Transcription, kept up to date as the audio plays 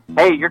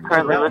Hey, you're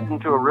currently listening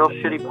to a real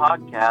shitty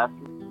podcast.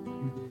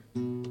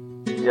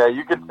 Yeah,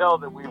 you can tell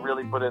that we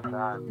really put in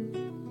time.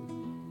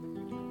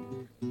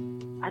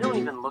 I don't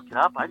even look it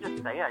up. I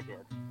just say I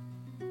did.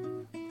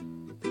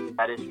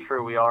 That is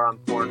true. We are on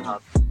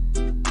Pornhub.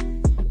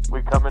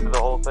 We come into the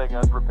whole thing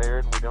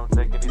unprepared and we don't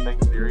take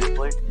anything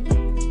seriously.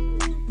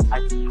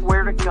 I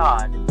swear to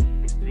God,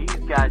 if these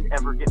guys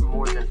ever get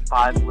more than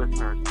 5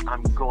 listeners,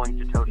 I'm going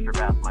to toaster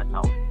bath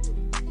myself.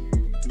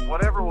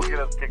 Whatever will get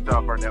us kicked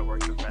off our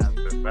network the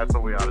fastest. That's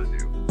what we ought to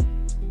do.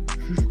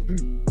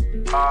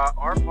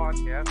 Our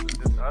podcast is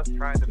just us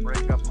trying to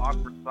break up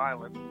awkward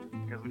silence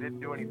because we didn't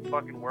do any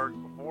fucking work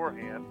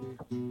beforehand.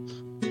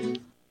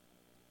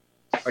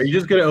 Are you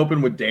just going to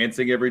open with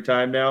dancing every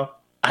time now?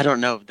 I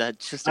don't know.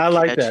 That's just a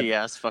catchy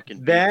ass fucking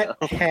beat, That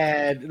though.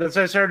 that's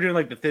why I started doing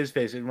like the Fizz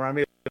face. It reminded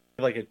me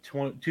of like a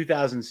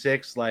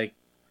 2006 like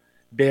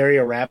Barry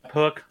a rap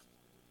hook.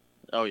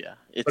 Oh yeah,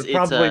 But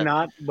probably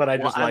not. But I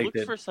just I liked looked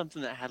it. for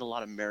something that had a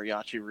lot of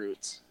mariachi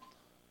roots.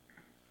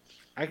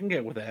 I can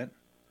get with that.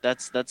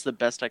 That's the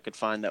best I could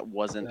find that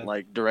wasn't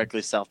like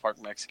directly South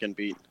Park Mexican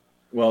beat.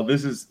 Well,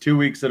 this is 2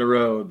 weeks in a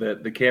row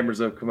that the cameras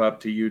have come up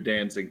to you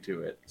dancing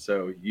to it.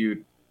 So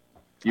you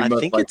I must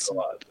think like it's it a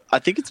lot. I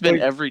think it's been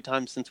Wait. every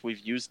time since we've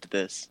used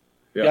this.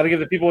 Yeah. You got to give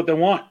the people what they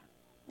want.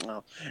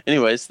 Oh.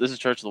 Anyways, this is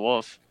Church of the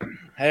Wolf.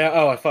 Hey,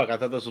 fuck! I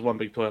thought this was one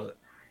big toilet.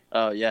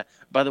 Oh yeah.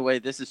 By the way,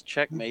 this is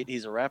Checkmate.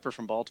 He's a rapper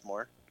from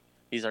Baltimore.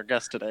 He's our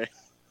guest today.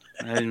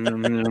 That's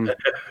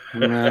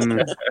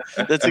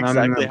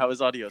exactly how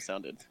his audio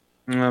sounded.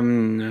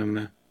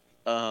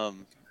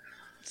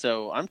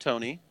 So I'm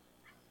Tony,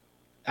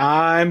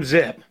 I'm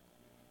Zip.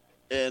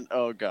 and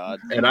oh god,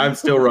 And I'm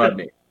still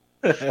Rodney.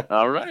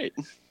 all right.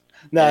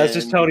 No, it's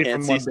just And Tony Can't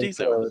from See One Big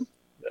Steezo. Toilet.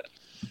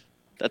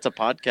 That's a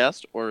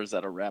podcast, or is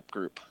that a rap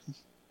group?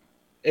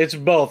 It's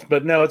both,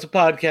 but no, it's a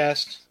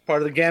podcast,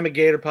 part of the Gamma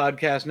Gator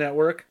Podcast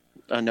Network.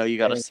 No, you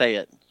got to say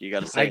it. You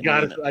got to say it.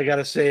 Mean it. I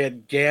gotta say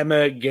it.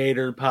 Gamma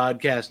Gator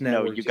Podcast No,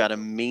 Network. you got to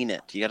mean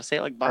it. You got to say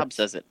it like Bob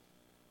says it.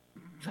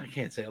 I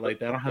can't say it like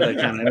that. I don't have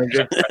that kind of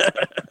energy.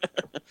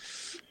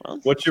 Well,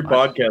 What's your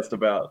fine. podcast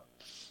about?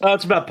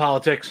 It's about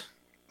politics.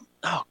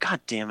 Oh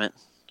god damn it!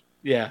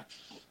 Yeah.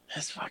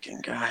 This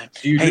fucking guy.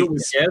 Do you Hey, do it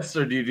with guests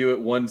or do you do it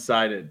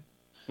one-sided?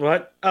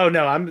 What? Oh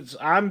no,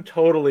 I'm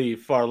totally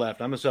far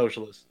left. I'm a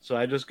socialist, so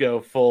I just go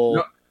full.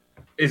 No.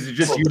 Is it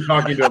just you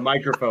talking to a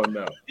microphone,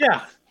 though?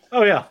 Yeah.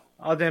 Oh yeah.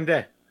 All damn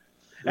day.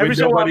 With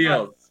nobody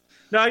else?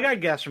 No, I got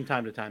guests from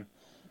time to time.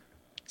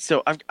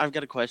 So I've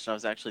got a question. I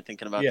was actually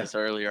thinking about Yeah. this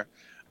earlier.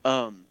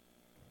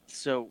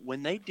 So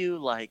when they do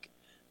like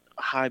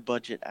high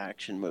budget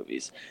action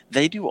movies,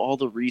 they do all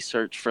the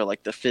research for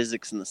like the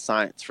physics and the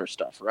science for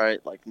stuff,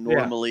 right? Like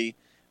normally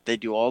they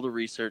do all the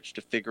research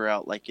to figure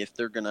out like if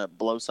they're gonna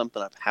blow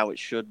something up, how it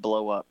should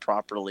blow up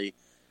properly.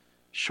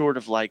 Short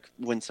of like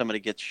when somebody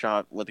gets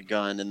shot with a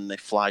gun and they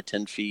fly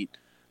 10 feet,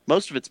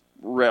 most of it's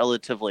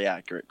relatively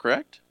accurate,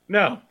 correct?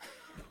 No.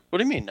 What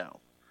do you mean no?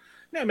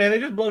 No, man, they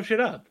just blow shit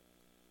up.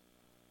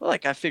 Well,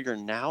 like I figure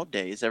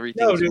nowadays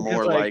everything's dude,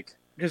 more it's like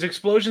Because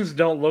explosions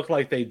don't look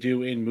like they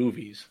do in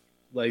movies.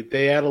 Like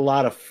they add a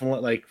lot of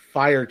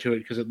fire to it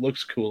because it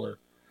looks cooler.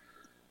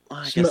 well,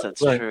 I guess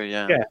that's like, true,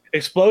 yeah. Yeah,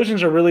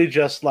 explosions are really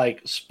just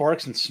like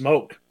sparks and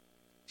smoke.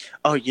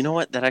 Oh, you know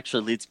what? That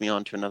actually leads me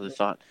on to another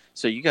thought.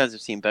 So you guys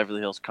have seen Beverly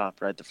Hills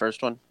Cop, right? The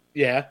first one?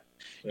 Yeah.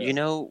 Yeah. You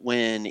know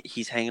when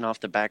he's hanging off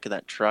the back of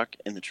that truck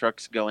and the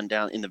truck's going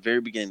down in the very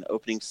beginning, the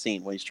opening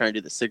scene when he's trying to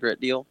do the cigarette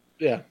deal?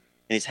 Yeah. And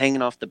he's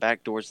hanging off the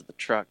back doors of the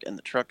truck and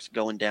the truck's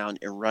going down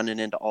and running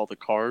into all the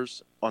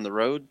cars on the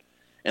road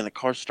and the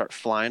cars start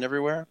flying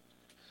everywhere.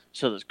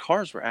 So those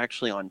cars were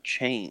actually on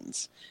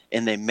chains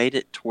and they made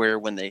it to where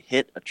when they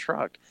hit a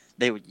truck,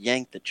 they would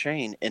yank the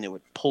chain and it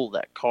would pull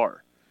that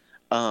car.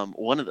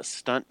 One of the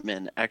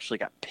stuntmen actually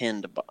got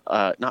pinned,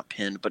 not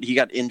pinned, but he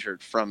got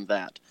injured from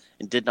that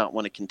and did not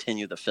want to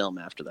continue the film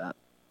after that.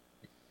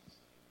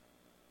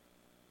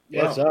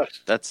 Yeah, Wow. it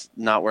sucks. That's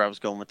not where I was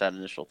going with that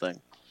initial thing.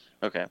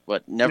 Okay,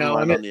 but never No,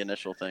 mind I mean- on the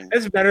initial thing.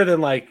 It's better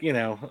than I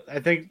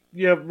think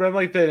remember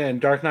like in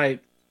Dark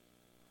Knight,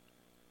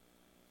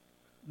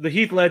 the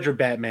Heath Ledger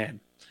Batman.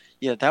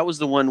 Yeah, that was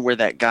the one where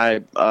that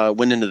guy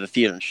went into the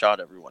theater and shot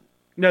everyone.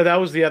 No, that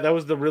was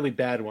the really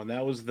bad one.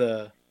 That was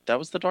the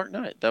Dark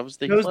Knight. That was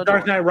the It was Heath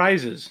Dark Ledger Knight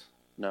Rises.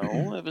 one.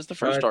 No, it was the I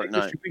first Dark think the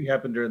Knight. shooting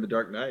happened during the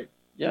Dark Knight.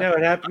 Yeah. No,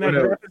 it happened. Oh,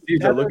 No, no,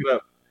 Caesar, look it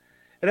up.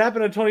 it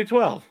happened in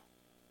 2012.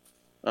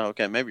 Oh,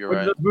 okay, maybe you're When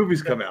right. did those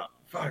movies come out?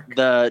 Fuck.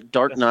 The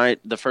Dark Knight,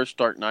 the first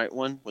Dark Knight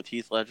one with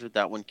Heath Ledger,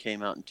 that one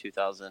came out in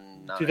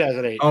 2009.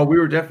 2008. Oh, we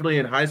were definitely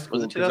in high school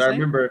Was it because I 2008?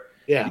 remember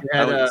Yeah. you I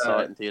had, went and saw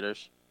it in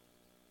theaters.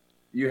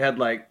 you had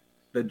like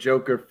the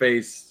Joker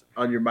face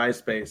on your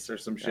MySpace or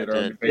some shit. I or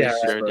on did. your Yeah,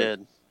 I sure Facebook.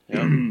 did.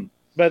 Yeah.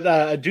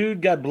 But a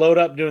dude got blowed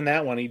up doing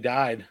that one. He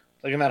died.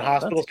 Like in that Oh,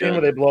 hospital that's scene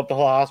good. where they blow up the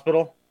whole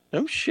hospital.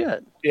 No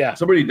shit. Yeah.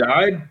 Somebody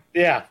died?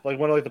 Yeah. Like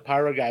one of the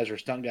pyro guys or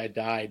stunt guy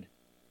died.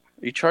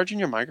 Are you charging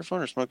your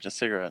microphone or smoking a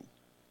cigarette?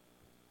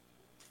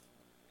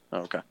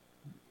 Oh, okay.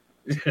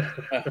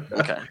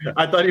 Okay.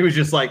 I thought he was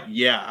just like,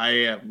 yeah, I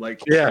am.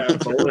 Like, Yeah.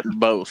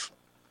 Both.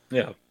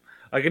 Yeah.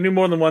 I can do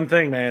more than one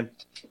thing, man.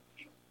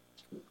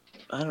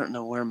 I don't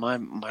know where my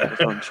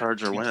microphone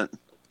charger went.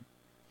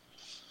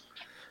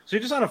 So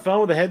you're just on a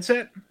phone with a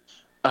headset?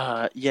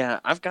 Yeah,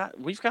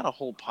 we've got a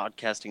whole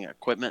podcasting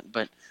equipment,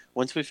 but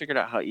once we figured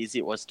out how easy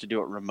it was to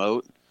do it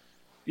remote,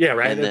 Yeah,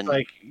 right. and It's then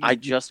like I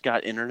just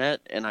got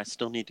internet, and I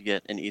still need to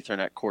get an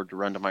Ethernet cord to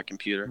run to my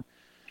computer.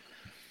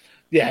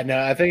 yeah,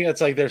 no, I think it's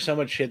like there's so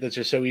much shit that's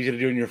just so easy to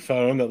do on your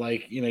phone that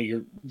like,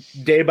 your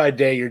day by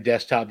day your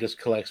desktop just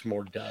collects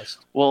more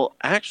dust. Well,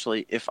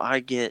 actually, if I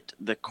get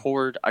the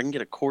cord, I can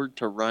get a cord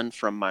to run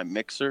from my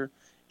mixer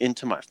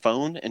into my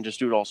phone and just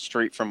do it all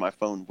straight from my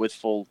phone with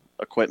full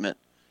equipment.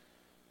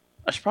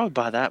 I should probably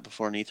buy that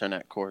before an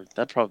Ethernet cord.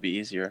 That'd probably be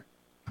easier.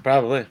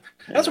 Probably.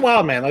 That's Yeah.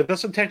 wild, man. Like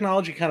that's some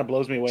technology kind of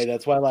blows me away.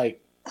 That's why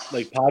like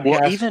podcasts.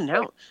 Well, even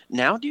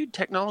now, dude,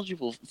 technology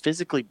will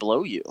physically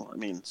blow you. I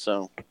mean,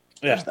 so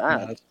there's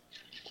that. no,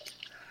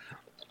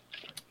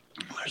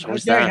 There's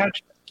always Okay, that.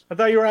 I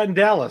thought you were out in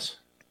Dallas.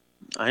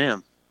 I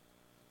am.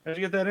 How'd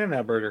you get that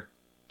In-N-Out burger?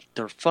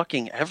 They're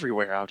fucking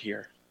everywhere out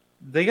here.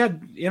 They got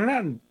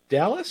In-N-Out in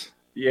Dallas?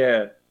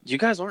 Yeah. You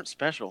guys aren't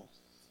special.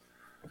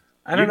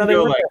 I don't You know. can They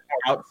go were like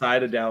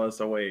outside of Dallas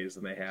a ways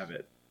and they have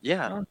it.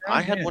 Yeah, Oh,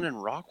 I had damn. one in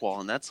Rockwall,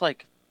 and that's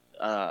like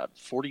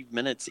 40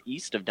 minutes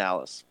east of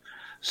Dallas.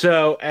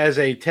 So, as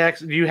a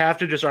text, do you have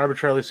to just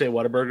arbitrarily say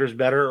Whataburger is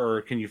better,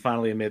 or can you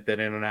finally admit that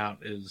In-N-Out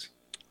is?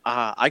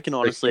 I can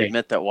honestly Okay.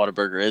 admit that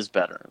Whataburger is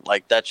better.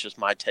 Like, that's just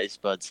my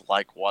taste buds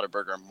like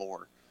Whataburger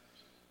more.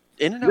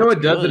 In-N-Out's You know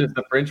what does good. it is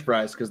the French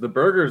fries because the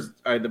burgers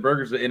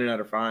at In-N-Out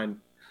are fine.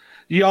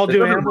 You all There's do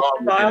nothing animal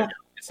wrong with style? it.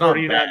 It's Or not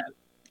do you bad. not?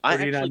 I Or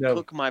do you not actually know?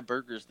 cook my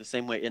burgers the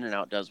same way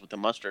In-N-Out does with the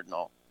mustard and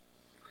all.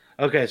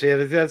 Okay, so yeah,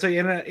 that's like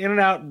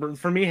In-N-Out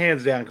for me,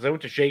 hands down, because I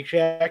went to Shake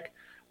Shack,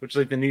 which is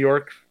like the New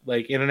York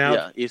like In-N-Out.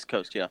 Yeah, East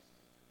Coast, yeah.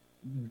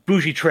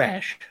 Bougie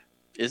trash.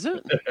 Is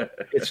it?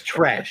 It's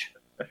trash.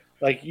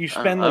 Like you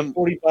spend like I'm-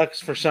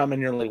 $40 for something,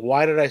 and you're like,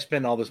 why did I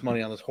spend all this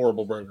money on this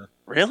horrible burger?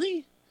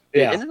 Really?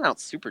 Yeah,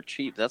 In-N-Out's super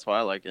cheap. That's why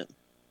I like it.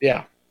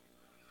 yeah.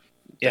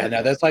 Yeah,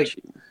 no, that's like,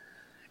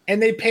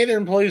 and they pay their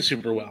employees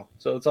super well,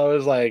 so it's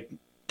always like,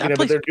 That but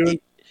place, they're doing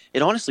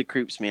it honestly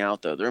creeps me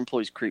out, though. Their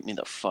employees creep me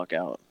the fuck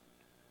out.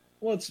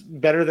 well. It's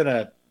better than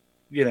a,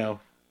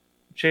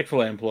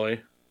 Chick-fil-A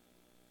employee.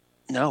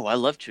 No, I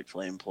love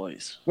Chick-fil-A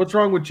employees. What's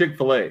wrong with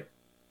Chick-fil-A?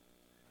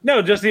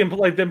 No, just the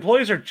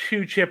employees are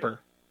too chipper,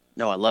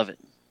 No, I love it.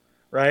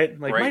 right?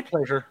 Like my Right.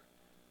 pleasure.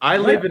 I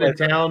Right. live in a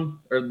town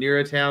or near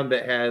a town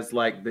that has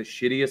like the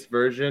shittiest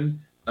version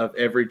of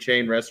every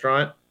chain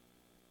restaurant.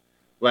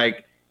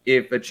 Like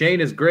if a chain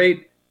is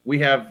great, we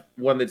have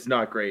one that's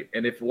not great,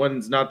 and if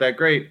one's not that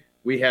great,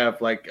 we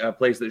have like a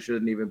place that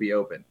shouldn't even be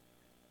open.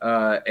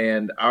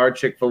 And our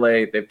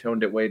Chick-fil-A, they've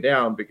toned it way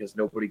down because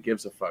nobody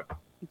gives a fuck.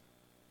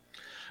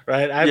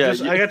 Right. I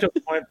got to a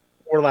point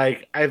where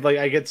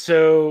I get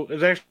so. It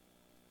was actually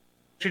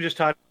just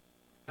talked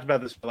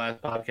about this in the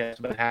last podcast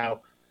about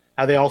how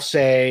they all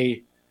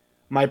say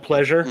 "my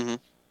pleasure" Mhm.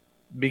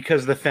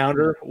 because the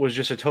founder was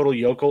just a total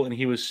yokel and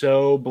he was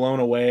so blown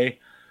away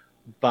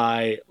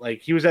by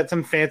he was at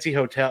some fancy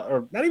hotel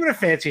or not even a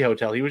fancy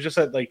hotel. He was just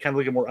at kind of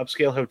like a more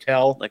upscale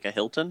hotel. Like a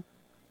Hilton?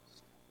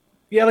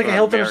 Yeah, like Or a a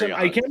Hilton or something. I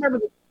Marriott. can't remember.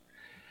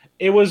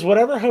 It was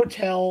whatever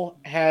hotel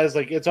has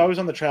it's always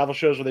on the travel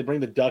shows where they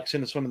bring the ducks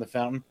in to swim in the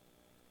fountain.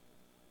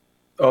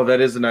 Oh, that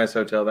is a nice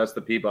hotel. That's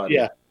the Peabody.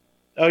 Yeah.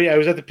 Oh yeah, it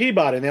was at the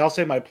Peabody, and they all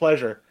say "my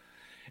pleasure,"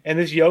 and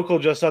this yokel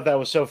just thought that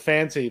was so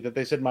fancy that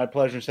they said "my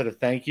pleasure" instead of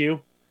 "thank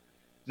you,"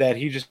 that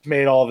he just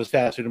made all of his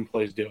fast food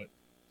employees do it.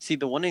 See,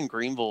 the one in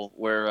Greenville,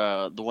 where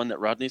the one that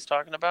Rodney's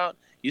talking about,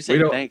 you We say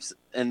don't- thanks,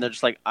 and they're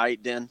just like, "I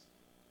den."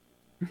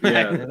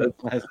 Yeah,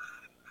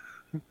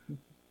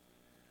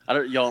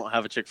 Y'all don't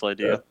have a Chick-fil-A,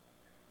 do you? Yeah.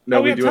 No,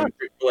 Oh, we we have do have time.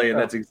 a Chick-fil-A, and Oh.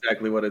 that's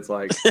exactly what it's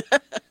like.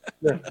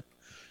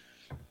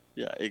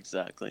 Yeah,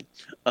 exactly.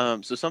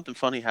 So something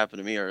funny happened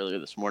to me earlier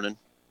this morning.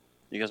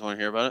 You guys want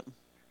to hear about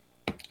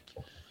it?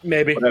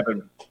 Maybe. What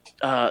happened?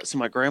 So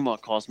my grandma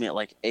calls me at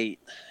like 8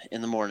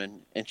 in the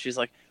morning, and she's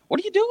like, "What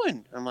are you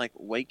doing?" I'm like,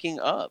 "Waking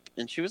up."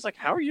 And she was like,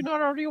 "How are you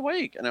not already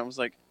awake?" And I was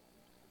like,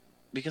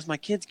 "Because my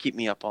kids keep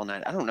me up all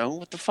night. I don't know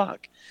what the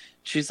fuck."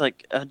 She's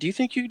like, "Do you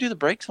think you could do the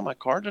brakes on my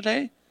car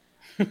today?"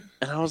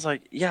 And I was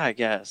like, "Yeah, I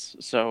guess."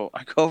 So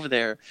I go over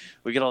there,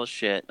 we get all the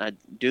shit, and I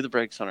do the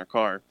brakes on her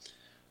car.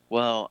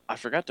 Well, I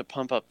forgot to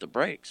pump up the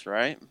brakes,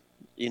 right?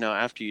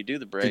 After you do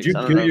the brakes. Did you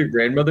I don't kill know. your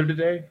grandmother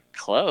today?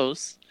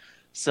 Close.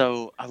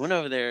 So I went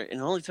over there, and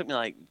it only took me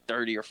like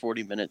 30 or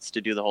 40 minutes to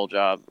do the whole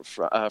job,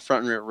 front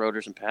and rear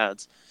rotors and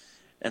pads.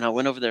 And I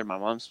went over there to my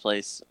mom's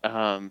place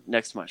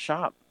next to my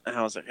shop, and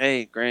I was like,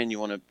 "Hey, Gran, you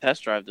want to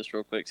test drive this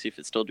real quick, see if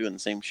it's still doing the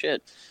same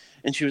shit?"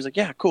 And she was like,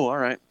 "Yeah, cool, all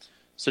right."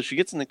 So she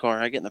gets in the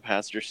car, I get in the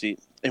passenger seat,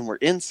 and we're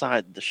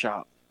inside the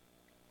shop.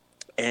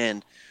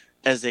 And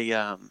as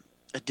a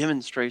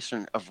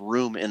demonstration of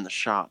room in the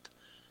shop,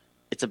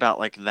 it's about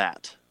like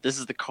that. This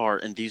is the car,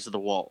 and these are the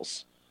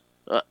walls.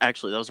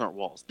 Actually, those aren't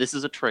walls. This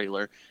is a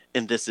trailer,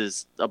 and this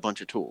is a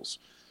bunch of tools.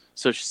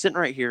 So she's sitting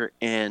right here,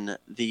 and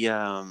the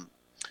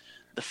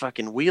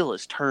fucking wheel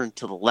is turned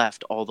to the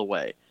left all the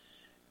way.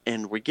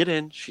 And we get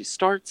in, she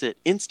starts it,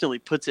 instantly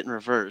puts it in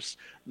reverse.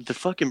 The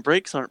fucking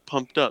brakes aren't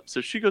pumped up,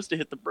 so she goes to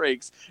hit the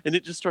brakes, and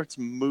it just starts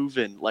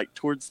moving, like,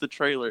 towards the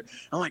trailer.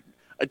 I'm like,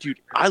 dude,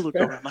 I look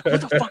over, I'm like,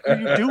 what the fuck are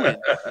you doing?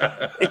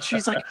 And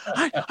she's like,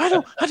 I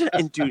don't.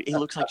 And dude, it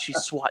looks like she's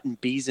swatting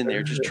bees in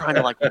there, just trying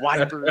to, like,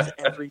 wipers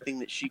everything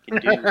that she can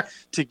do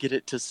to get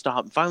it to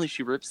stop. And finally,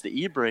 she rips the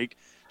e-brake.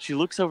 She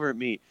looks over at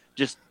me,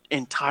 just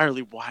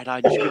entirely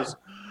wide-eyed, and she goes,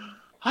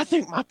 I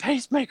think my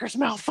pacemaker's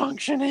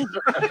malfunctioning.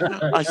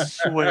 I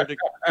swear to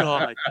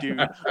God, dude,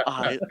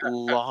 I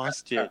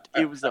lost it.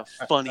 It was the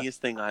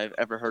funniest thing I've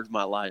ever heard in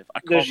my life. I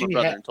called my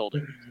brother and told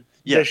him.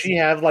 Yes. Does she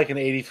have like an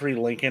 '83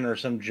 Lincoln or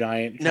some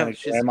giant kind of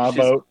grandma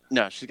boat?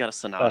 No, she's got a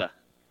Sonata.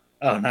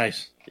 Oh,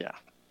 nice. Yeah.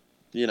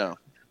 You know,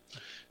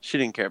 she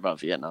didn't care about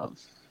Vietnam.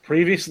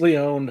 Previously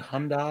owned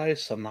Hyundai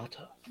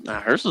Sonata. Nah,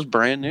 hers was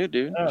brand new,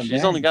 dude. Oh,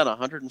 She's only got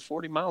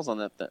 140 miles on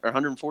that thing, or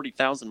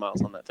 140,000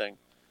 miles on that thing.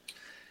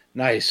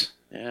 Nice.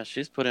 Yeah,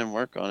 she's put in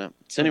work on it.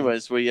 So,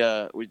 anyways,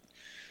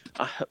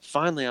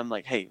 finally, I'm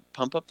like, hey,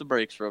 pump up the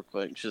brakes real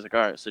quick. And she's like,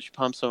 all right. So she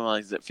pumps them. I'm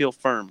like, does it feel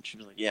firm? She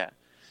was like, yeah.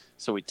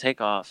 So we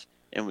take off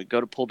and we go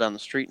to pull down the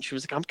street. And she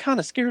was like, I'm kind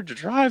of scared to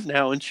drive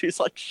now. And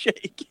she's like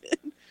shaking.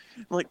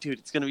 I'm like, dude,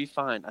 it's going to be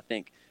fine, I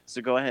think. So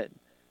go ahead.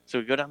 So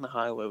we go down the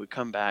highway. We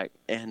come back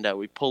and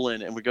we pull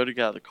in and we go to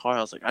get out of the car.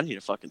 I was like, I need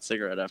a fucking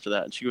cigarette after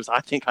that. And she goes,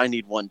 I think I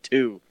need one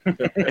too.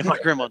 And my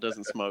grandma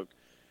doesn't smoke.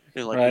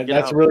 And like, right,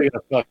 that's really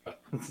gonna fuck.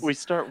 We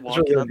start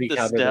walking up the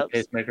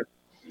steps.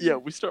 Yeah,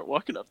 we start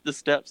walking up the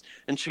steps,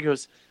 and she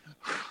goes,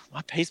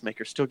 "My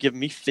pacemaker's still giving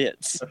me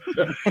fits."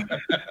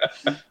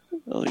 I'm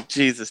like,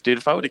 Jesus, dude,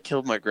 if I would have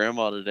killed my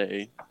grandma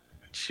today,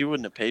 she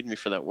wouldn't have paid me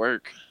for that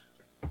work.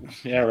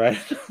 Yeah, right.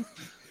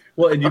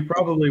 Well, and you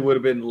probably would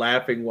have been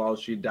laughing while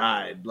she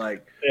died.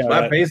 Like,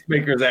 my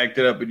pacemaker's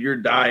acted up, and you're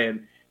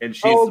dying, and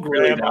she's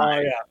really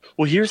dying. Yeah.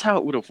 Well, here's how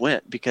it would have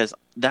went, because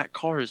that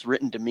car is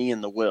written to me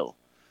in the will.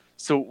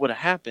 So what would have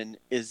happened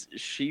is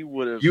she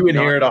would have... You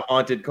inherit a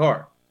haunted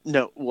car.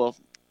 No, well,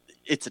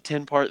 it's a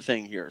 10-part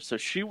thing here. So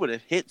she would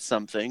have hit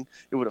something.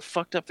 It would have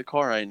fucked up the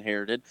car I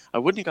inherited. I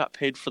wouldn't have got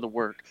paid for the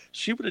work.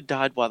 She would have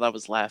died while I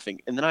was laughing.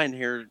 And then I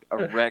inherited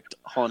a wrecked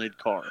haunted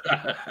car.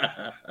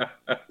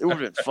 It would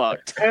have been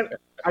fucked. And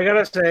I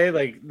gotta say,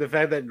 like, the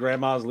fact that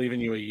grandma's leaving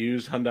you a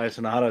used Hyundai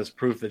Sonata is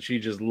proof that she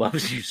just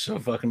loves you so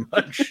fucking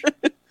much.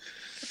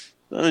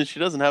 I mean, she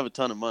doesn't have a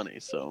ton of money,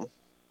 so...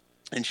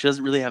 And she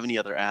doesn't really have any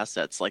other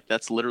assets. Like,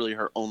 that's literally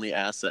her only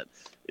asset,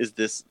 is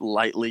this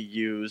lightly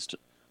used,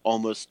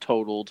 almost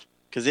totaled,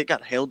 because it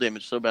got hail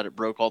damage so bad it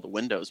broke all the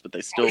windows, but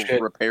they still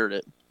repaired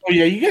it. Oh,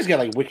 yeah, you guys got,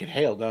 like, wicked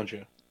hail, don't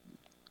you?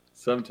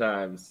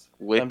 Sometimes.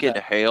 Wicked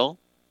hail?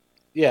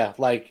 Yeah,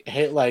 like,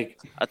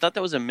 I thought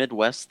that was a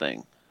Midwest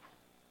thing.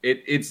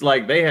 It's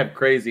like they have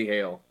crazy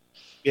hail.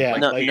 Yeah.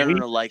 No, like,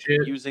 like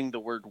using the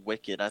word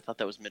wicked. I thought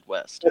that was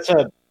Midwest.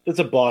 It's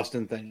a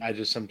Boston thing. I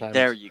just sometimes...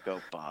 There you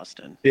go,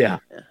 Boston. Yeah.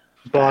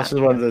 Boston's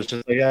one of those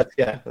just like,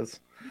 yeah.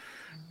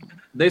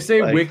 They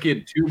say like,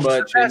 wicked too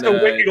much. That's a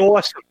wicked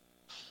awesome.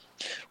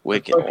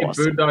 Wicked fucking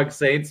awesome. Boondock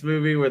Saints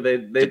movie where they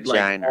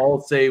like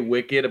all say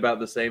wicked about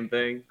the same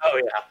thing.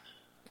 Oh yeah.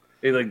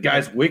 They're like,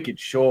 guys, wicked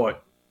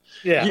short.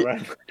 Yeah,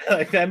 right.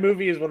 Like that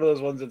movie is one of those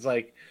ones that's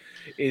like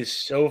is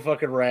so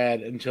fucking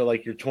rad until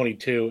like you're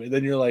 22, and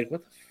then you're like,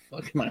 what the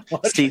fuck am I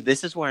watching? See,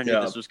 this is where I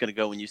knew this was going to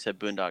go when you said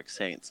Boondock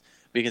Saints.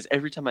 Because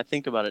every time I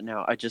think about it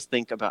now, I just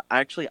think about...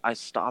 Actually, I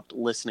stopped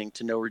listening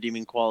to No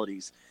Redeeming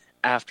Qualities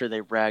after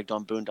they ragged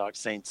on Boondock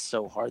Saints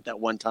so hard that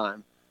one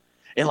time.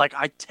 And, like,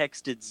 I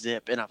texted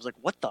Zip, and I was like,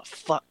 what the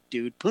fuck,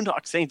 dude?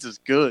 Boondock Saints is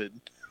good.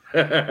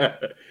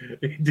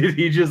 Did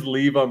he just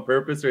leave on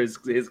purpose, or is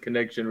his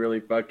connection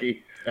really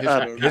fucky?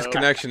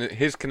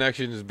 His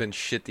connection has been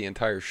shit the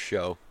entire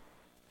show.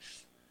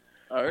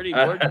 I already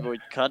warned him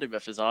we'd cut him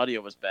if his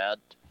audio was bad.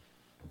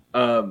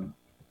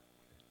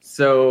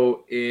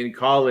 So in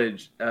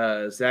college,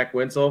 Zach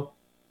Wenzel,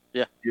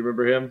 yeah, you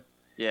remember him?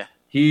 Yeah,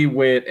 he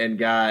went and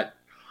got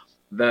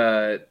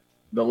the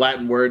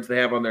Latin words they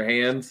have on their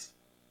hands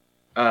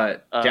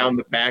down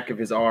the back of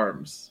his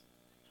arms.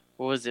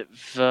 What was it?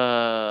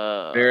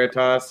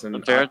 Veritas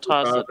and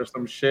Veritas or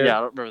some shit. Yeah,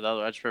 I don't remember the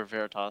other. I just remember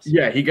Veritas.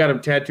 Yeah, he got him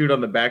tattooed on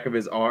the back of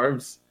his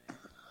arms,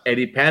 and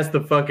he passed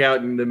the fuck out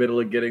in the middle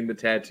of getting the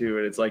tattoo.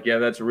 And it's like, yeah,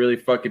 that's a really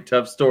fucking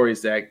tough story,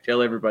 Zach.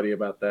 Tell everybody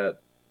about that.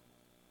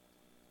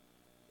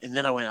 And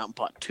then I went out and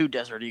bought 2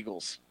 Desert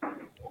Eagles.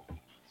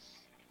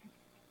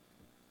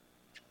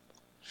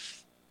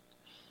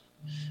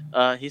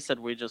 He said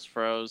we just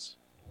froze.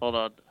 Hold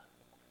on. I'm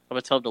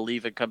going to tell him to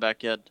leave and come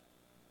back in.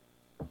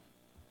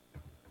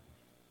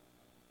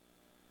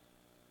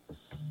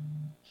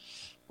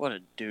 What a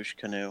douche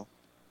canoe.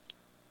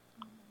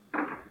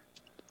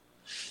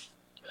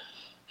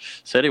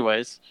 So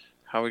anyways,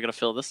 how are we going to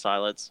fill this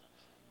silence?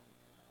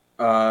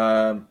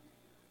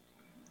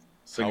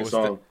 Sing a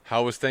song.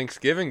 How was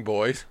Thanksgiving,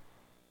 boys?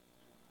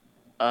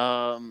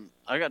 I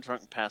got drunk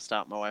and passed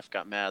out. My wife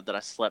got mad that I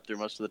slept through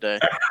most of the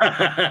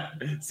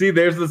day. See,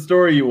 there's the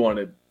story you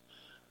wanted.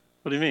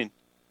 What do you mean?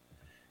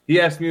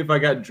 He asked me if I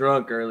got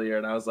drunk earlier,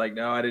 and I was like,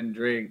 no, I didn't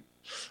drink.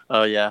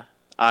 Oh, yeah.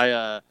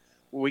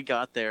 We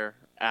got there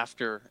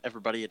after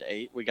everybody had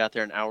ate. We got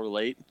there an hour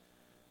late,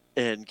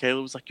 and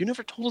Kayla was like, "You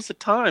never told us a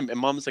time." And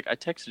Mom was like, "I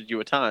texted you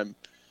a time."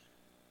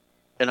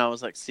 And I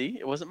was like, "See,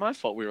 it wasn't my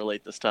fault we were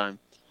late this time."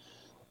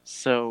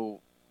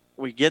 So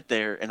we get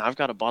there, and I've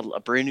got a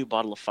brand new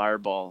bottle of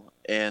Fireball,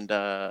 and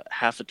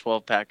half a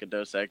 12-pack of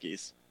Dos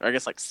Equis, or I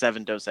guess like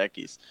 7 Dos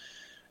Equis.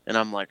 And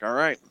I'm like, "All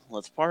right,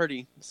 let's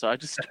party." So I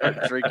just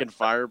started drinking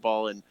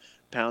Fireball and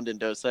pounding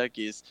Dos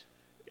Equis,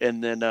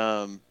 and then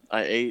I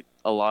ate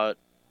a lot,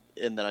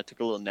 and then I took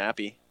a little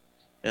nappy.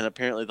 And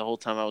apparently, the whole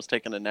time I was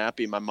taking a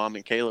nappy, my mom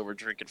and Kayla were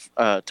drinking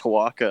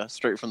Tawaka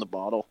straight from the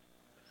bottle.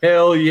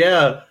 Hell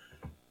yeah.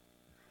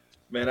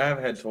 Man, I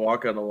haven't had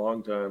Tawaka in a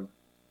long time.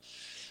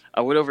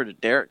 I went over to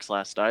Derek's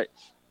last night,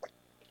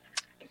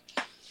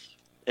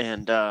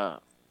 and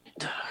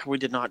we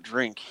did not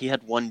drink. He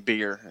had 1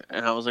 beer,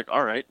 and I was like,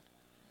 all right.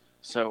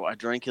 So I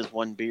drank his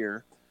 1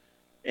 beer,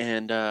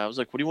 and I was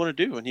like, what do you want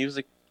to do? And he was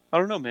like, I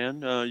don't know,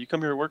 man. You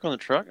come here to work on the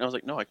truck? And I was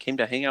like, no, I came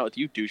to hang out with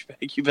you,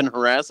 douchebag. You've been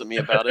harassing me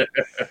about it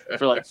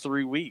for like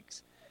 3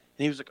 weeks.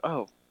 And he was like,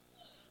 oh,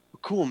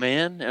 cool,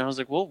 man. And I was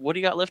like, well, what do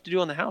you got left to do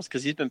on the house?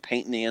 Because he's been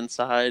painting the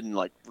inside and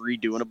like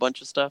redoing a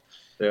bunch of stuff.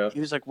 Yeah. He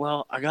was like,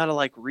 well, I got to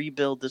like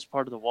rebuild this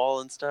part of the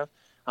wall and stuff.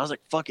 I was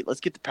like, fuck it. Let's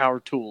get the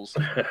power tools.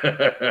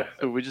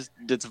 So we just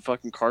did some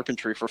fucking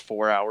carpentry for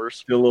 4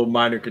 hours. Did a little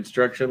minor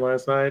construction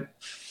last night.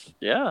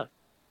 Yeah.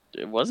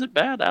 It wasn't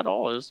bad at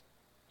all. It was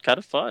kind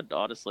of fun,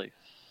 honestly.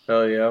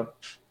 Hell yeah.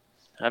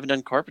 I haven't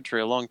done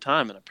carpentry a long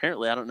time, and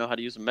apparently I don't know how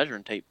to use a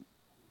measuring tape.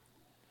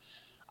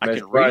 I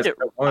Measure can read it.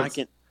 once.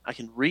 I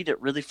can read it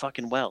really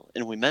fucking well,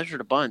 and we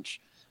measured a bunch,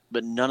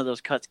 but none of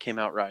those cuts came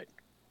out right.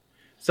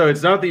 So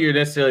it's not that you're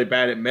necessarily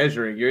bad at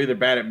measuring. You're either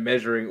bad at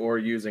measuring or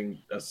using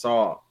a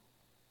saw.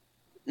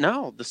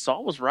 No, the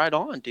saw was right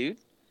on, dude.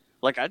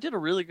 Like, I did a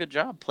really good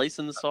job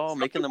placing the saw,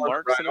 making the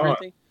marks right and on.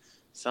 everything.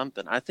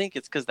 Something. I think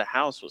it's because the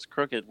house was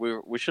crooked.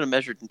 We should have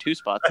measured in 2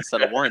 spots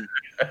instead of 1.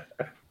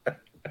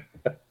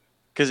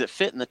 Because it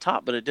fit in the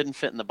top, but it didn't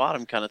fit in the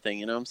bottom kind of thing.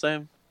 You know what I'm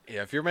saying?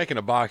 Yeah, if you're making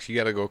a box, you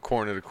got to go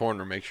corner to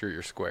corner, make sure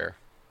you're square.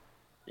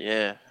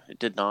 Yeah, it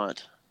did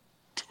not.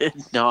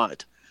 Did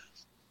not.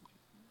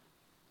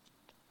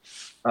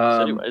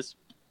 So anyways.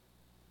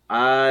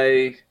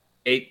 I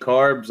ate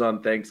carbs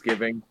on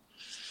Thanksgiving.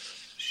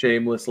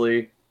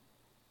 Shamelessly.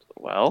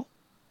 Well,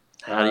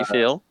 how do you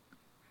feel?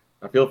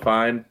 I feel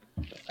fine.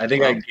 I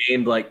think I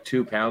gained like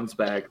 2 pounds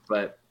back,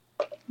 but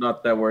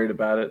not that worried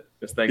about it.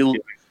 It's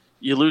Thanksgiving.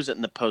 You lose it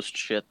in the post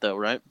shit, though,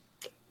 right?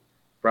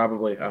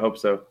 Probably. I hope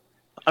so.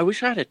 I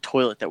wish I had a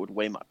toilet that would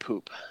weigh my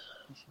poop.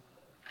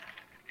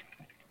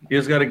 You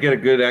just got to get a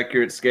good,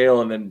 accurate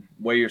scale and then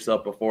weigh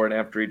yourself before and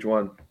after each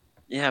one.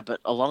 Yeah, but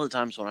a lot of the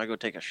times when I go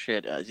take a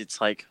shit, it's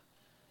like,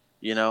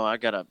 I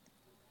got a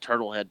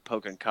turtle head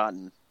poking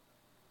cotton.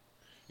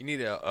 You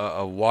need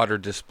a water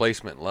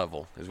displacement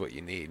level is what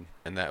you need,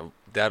 and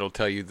that'll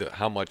tell you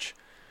how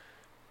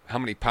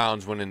many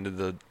pounds went into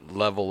the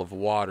level of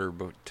water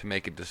to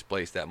make it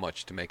displace that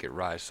much, to make it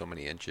rise so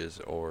many inches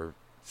or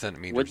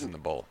centimeters in the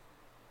bowl.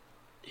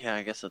 Yeah,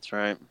 I guess that's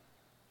right.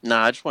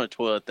 Nah, I just want a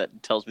toilet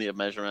that tells me a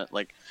measurement.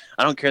 Like,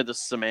 I don't care the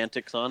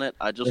semantics on it.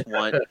 I just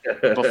want,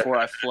 before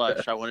I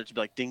flush, I want it to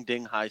be like, ding,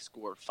 ding, high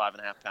score,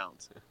 5.5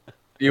 pounds.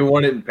 You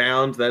want it in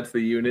pounds? That's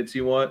the units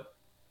you want?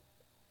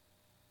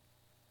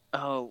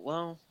 Oh,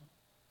 well,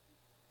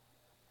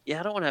 yeah,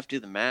 I don't want to have to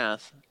do the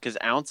math, because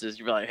ounces,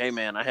 you'd be like, hey,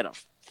 man, I had a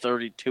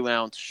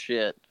 32-ounce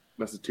shit.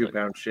 That's a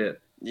 2-pound shit.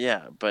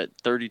 Yeah, but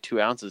 32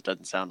 ounces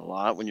doesn't sound a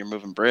lot when you're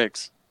moving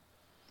bricks.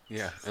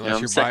 Yeah,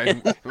 unless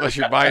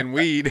you're buying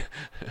weed.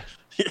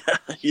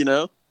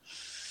 Yeah,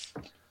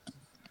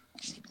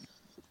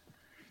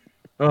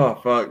 Oh,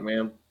 fuck,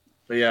 man.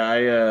 But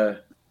yeah,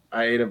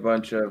 I ate a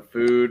bunch of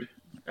food.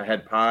 I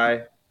had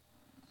pie.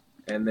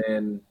 And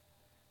then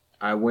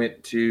I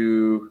went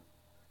to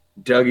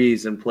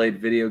Dougie's and played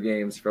video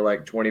games for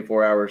like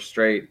 24 hours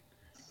straight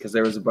because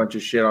there was a bunch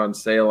of shit on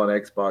sale on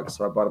Xbox,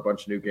 so I bought a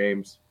bunch of new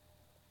games.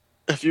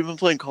 Have you been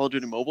playing Call of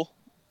Duty Mobile?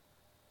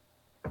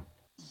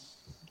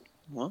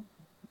 Well,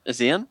 is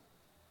he in?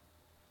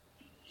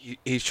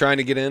 He's trying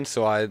to get in,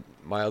 so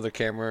my other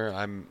camera,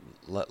 I'm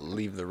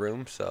leave the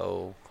room,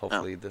 so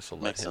hopefully this will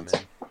let him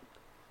sense.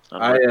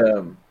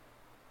 in.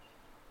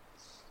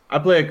 I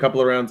play a couple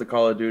of rounds of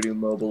Call of Duty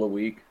Mobile a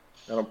week.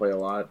 I don't play a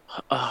lot.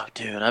 Oh,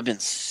 dude, I've been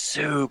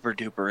super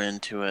duper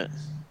into it.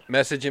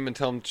 Message him and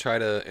tell him to try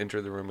to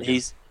enter the room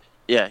again.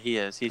 He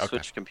is. He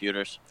switched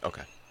computers.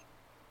 Okay.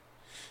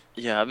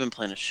 Yeah, I've been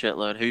playing a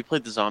shitload. Have you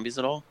played the zombies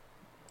at all?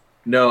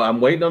 No, I'm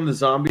waiting on the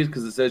zombies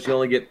because it says you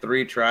only get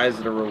 3 tries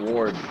at a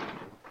reward.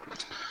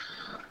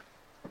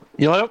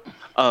 Yep.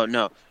 Oh,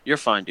 no. You're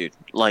fine, dude.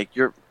 Like,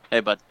 hey,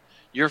 bud,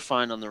 you're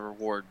fine on the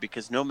reward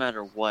because no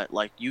matter what,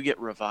 like, you get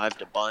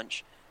revived a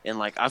bunch. And,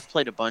 like, I've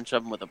played a bunch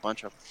of them with a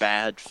bunch of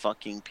bad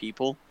fucking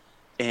people.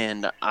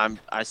 And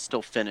I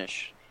still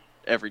finish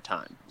every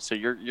time. So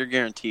you're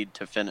guaranteed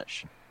to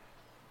finish.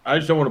 I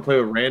just don't want to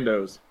play with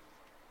randos.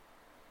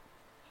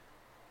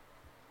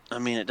 I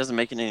mean, it doesn't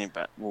make it any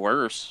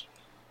worse.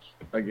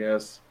 I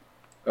guess.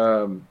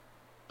 I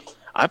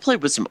I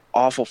played with some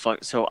awful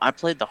fuck. So I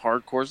played the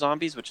hardcore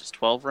zombies, which is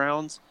 12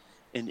 rounds,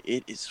 and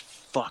it is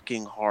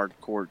fucking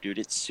hardcore, dude.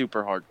 It's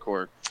super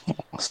hardcore.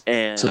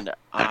 And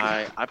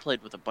I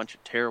played with a bunch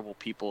of terrible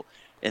people,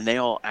 and they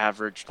all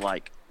averaged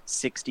like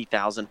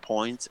 60,000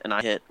 points, and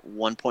I hit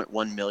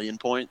 1.1 million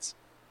points.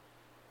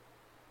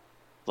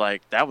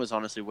 Like, that was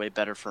honestly way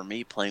better for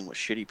me playing with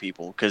shitty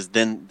people, because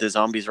then the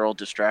zombies are all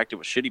distracted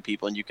with shitty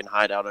people, and you can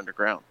hide out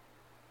underground.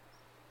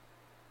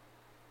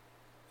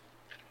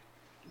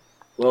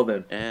 Well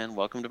then, And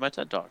welcome to my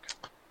TED Talk.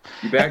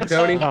 you back,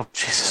 Tony? Oh,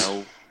 Jesus.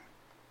 No,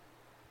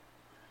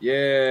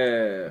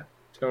 Yeah,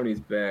 Tony's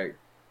back.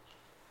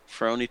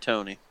 Frony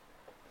Tony.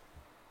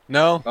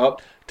 No, Oh,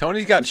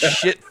 Tony's got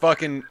shit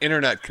fucking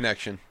internet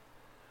connection.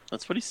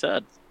 That's what he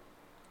said.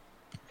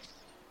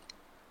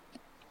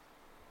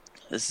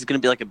 This is going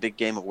to be like a big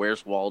game of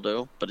Where's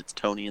Waldo, but it's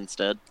Tony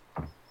instead.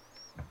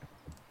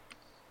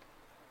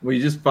 well,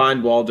 you just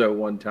find Waldo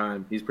one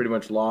time. He's pretty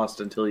much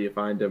lost until you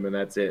find him, and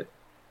that's it.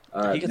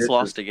 He gets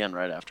lost again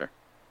right after.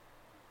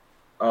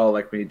 Oh,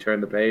 like when you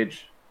turn the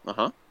page?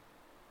 Uh-huh.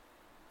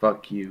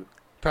 Fuck you.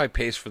 Probably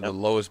pays for the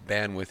lowest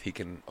bandwidth he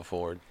can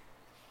afford.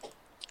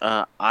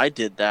 I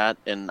did that,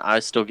 and I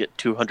still get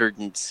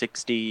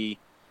 260.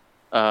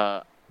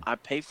 I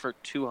pay for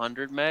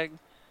 200 meg,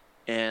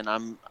 and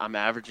I'm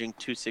averaging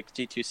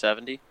 260,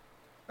 270.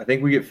 I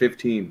think we get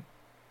 15.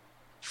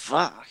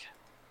 Fuck.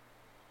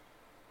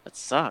 That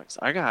sucks.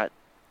 I got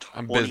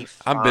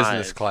 25. I'm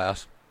business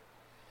class.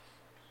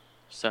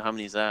 So how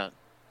many is that?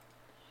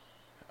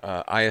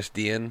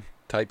 ISDN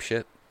type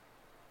shit.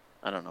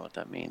 I don't know what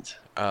that means.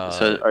 Uh,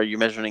 So are you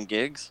measuring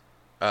gigs?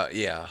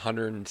 Yeah,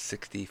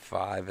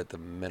 165 at the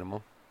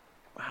minimum.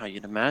 Wow,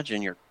 you'd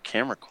imagine your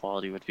camera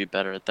quality would be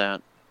better at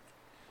that.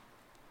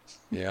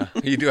 Yeah,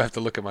 you do have to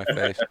look at my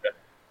face.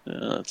 Yeah,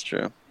 that's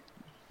true.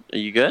 Are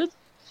you good?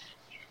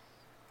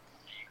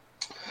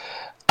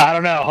 I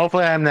don't know.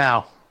 Hopefully I am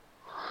now.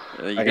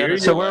 You I got hear a you.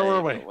 So where delay,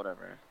 were we? but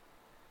whatever.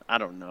 I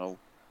don't know.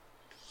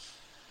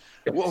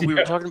 Well, we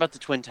were talking about the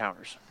Twin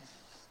Towers.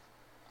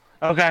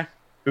 Okay.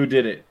 Who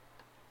did it?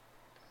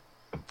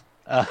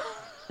 You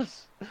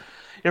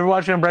ever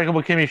watch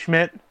Unbreakable Kimmy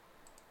Schmidt?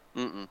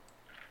 Mm-mm.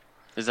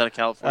 Is that a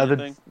California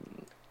thing?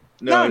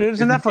 No, dude,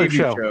 it's a Netflix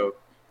TV show.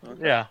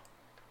 Okay. Yeah.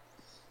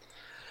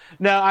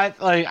 No,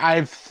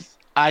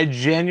 I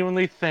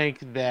genuinely think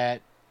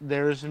that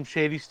there's some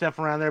shady stuff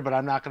around there, but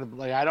I'm not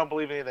gonna I don't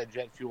believe any of that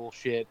jet fuel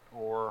shit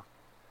or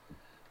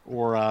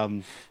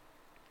Holograms.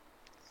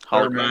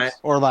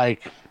 or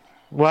like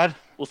what?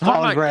 Well,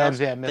 thermite Holograms,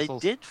 dust, yeah, they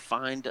missiles. did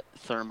find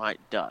thermite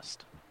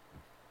dust.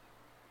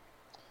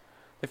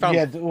 They found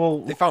Yeah, well,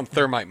 they found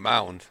thermite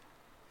mounds.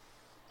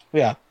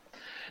 yeah.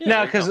 Yeah, No,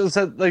 there you because go.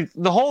 it's like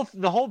the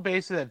whole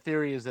base of that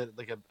theory is that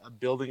like a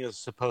building is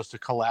supposed to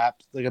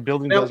collapse. Like a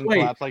building Now, doesn't wait,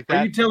 collapse like are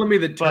that. you telling me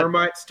that but-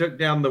 termites took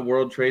down the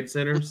World Trade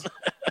Centers?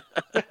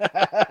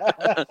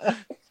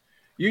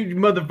 You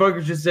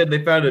motherfuckers just said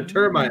they found a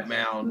termite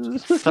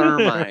mound.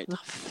 Thermite.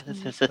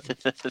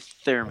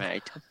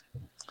 Thermite.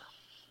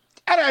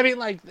 I mean,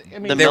 like, The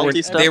They were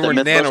melty stuff they that were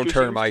Mythbusters nano used?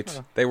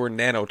 termites. They were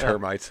nano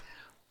termites.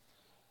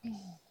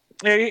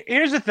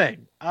 Here's the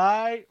thing.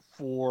 I,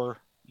 for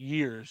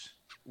years,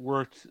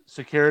 worked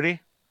security,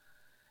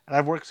 and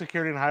I've worked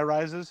security in high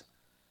rises.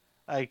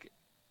 Like,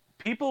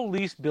 people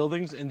lease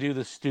buildings and do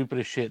the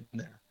stupidest shit in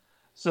there.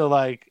 So,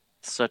 like,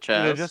 Such you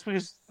know, as. just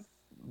because,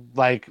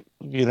 like,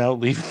 you know,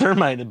 leave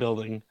thermite in a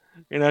building,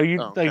 you know,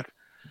 you Oh, okay. like,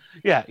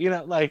 yeah, you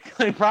know, like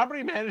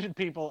property management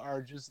people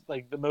are just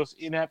like the most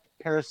inept,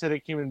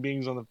 parasitic human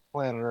beings on the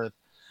planet Earth.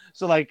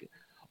 So, like,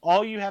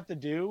 all you have to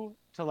do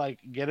to like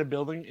get a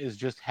building is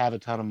just have a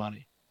ton of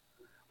money,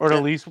 or to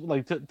Yeah. lease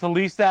like to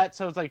lease that.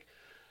 So it's like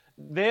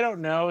they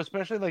don't know,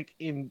 especially like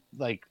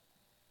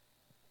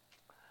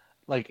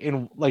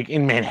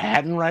in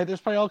Manhattan, right?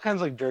 There's probably all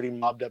kinds of like dirty,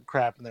 mobbed up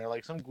crap in there.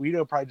 Like some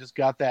Guido probably just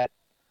got that,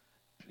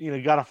 you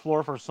know, got a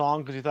floor for a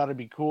song because he thought it'd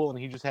be cool, and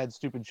he just had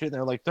stupid shit in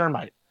there like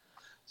thermite.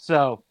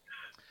 So,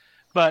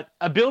 but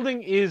a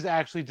building is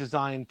actually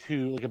designed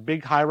to, like a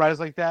big high rise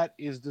like that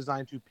is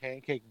designed to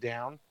pancake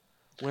down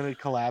when it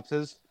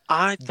collapses.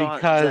 I thought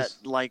because-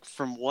 that, like,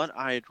 from what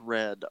I had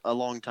read a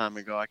long time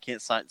ago, I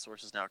can't cite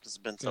sources now because it's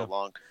been so Yeah.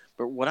 long,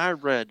 but what I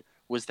read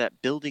was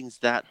that buildings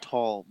that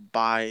tall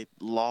by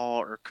law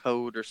or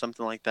code or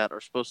something like that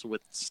are supposed to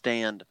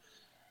withstand,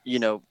 you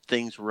know,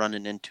 things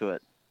running into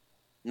it.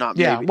 Not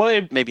Yeah, maybe,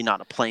 well, maybe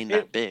not a plane that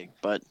it- big,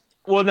 but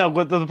Well, no,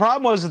 but the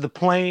problem was that the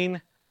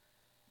plane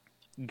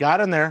got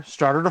in there,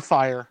 started a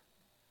fire,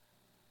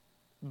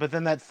 but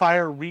then that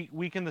fire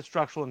weakened the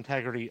structural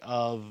integrity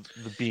of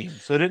the beam,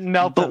 so it didn't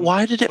melt. But them,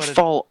 why did it but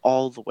fall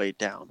all the way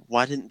down?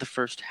 Why didn't the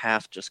first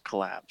half just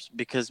collapse?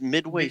 Because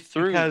midway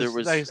through because, there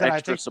was like I said, I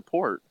extra think-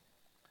 support.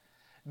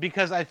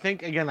 Because I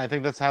think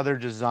that's how they're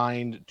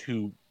designed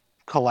to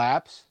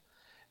collapse.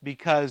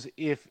 Because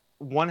if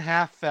one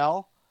half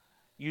fell,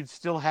 you'd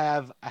still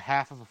have a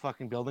half of a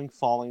fucking building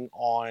falling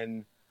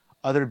on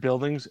other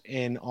buildings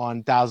and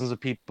on thousands of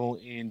people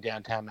in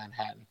downtown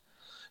Manhattan.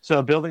 So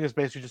a building is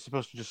basically just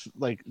supposed to just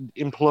like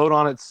implode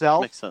on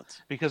itself. Makes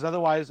sense. Because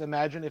otherwise,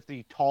 imagine if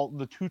the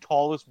two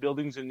tallest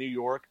buildings in New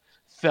York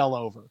fell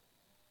over.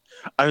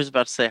 I was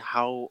about to say,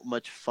 how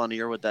much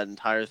funnier would that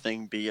entire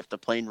thing be if the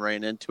plane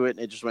ran into it and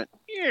it just went,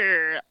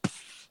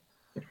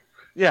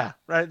 Yeah,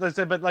 right. Let's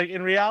say, but like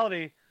in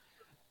reality,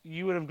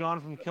 you would have gone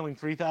from killing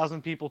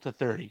 3,000 people to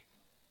 30.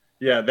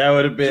 Yeah, that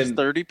would have been just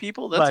 30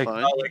 people? That's like,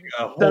 fine. like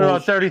a whole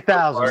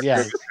 30,000.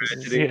 Yeah.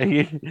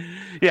 tragedy.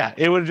 Yeah,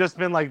 it would have just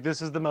been like,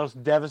 this is the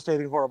most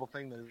devastating, horrible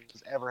thing that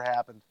has ever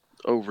happened.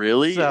 Oh,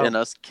 really? So- And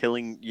us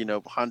killing,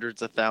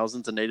 hundreds of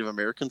thousands of Native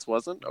Americans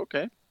wasn't?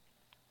 Okay.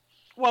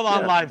 Well,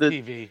 on Yeah, live the-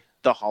 TV.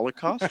 The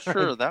Holocaust?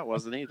 Sure, that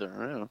wasn't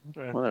either.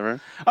 Yeah, whatever.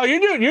 Oh, you're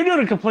doing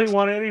a complete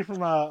 180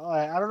 from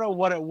I don't know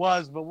what it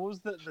was, but what was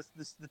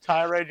the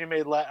tirade you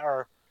made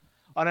or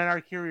on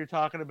NRK you're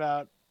talking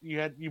about?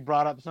 You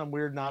brought up some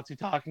weird Nazi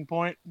talking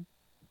point.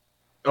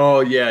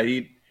 Oh yeah,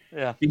 he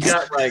Yeah,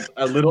 got like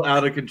a little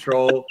out of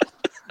control.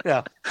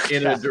 Yeah.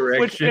 In a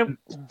direction.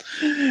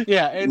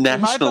 Yeah, and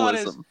my thought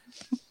is, Nationalism.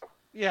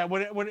 yeah,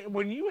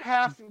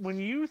 when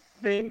you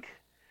think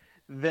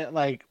that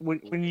like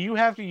when you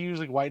have to use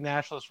like white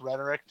nationalist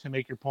rhetoric to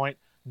make your point,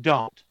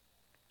 don't.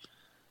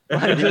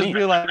 Like, just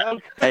be like,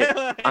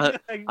 okay.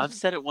 Hey, I've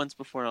said it once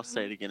before and I'll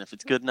say it again. If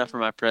it's good enough for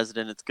my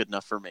president, it's good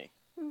enough for me.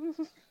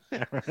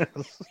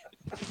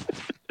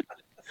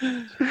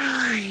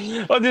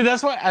 Well, dude,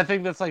 that's why I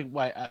think that's like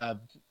why.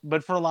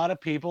 But for a lot of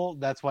people,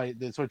 that's why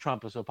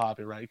Trump is so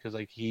popular, right? Because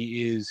like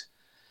he's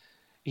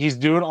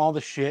doing all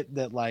the shit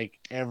that like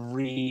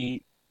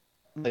every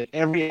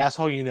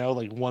asshole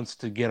like wants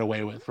to get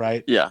away with,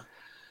 right? Yeah.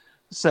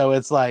 So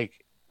it's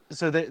like,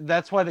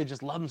 that's why they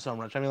just love him so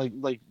much. I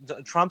mean, like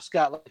Trump's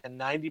got like a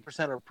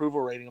 90% approval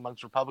rating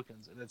amongst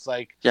Republicans, and it's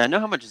like, Yeah, I know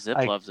how much Zip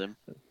loves him.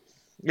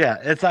 yeah,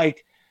 it's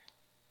like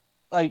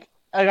I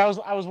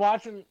was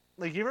watching.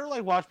 Like, you ever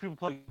like watch people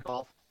play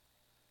golf?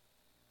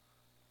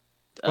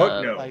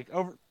 Fuck no. Like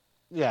over,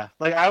 yeah.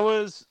 Like I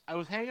was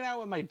hanging out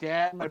with my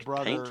dad, and my Like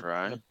brother. paint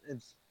dry.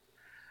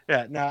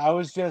 Yeah, no, I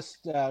was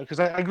just because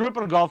I grew up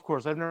on a golf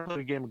course. I've never played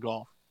a game of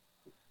golf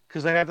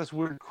because I got this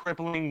weird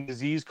crippling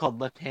disease called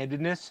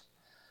left-handedness.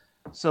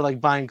 So like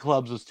buying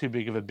clubs was too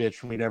big of a bitch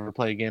for me to ever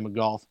play a game of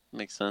golf.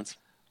 Makes sense.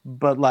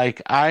 But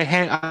like I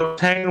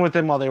was hanging with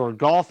them while they were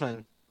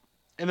golfing,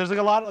 and there's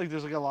a lot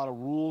of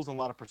rules and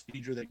a lot of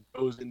procedure that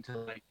goes into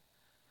like.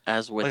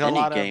 As with Like a any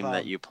lot of, game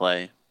that you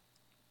play.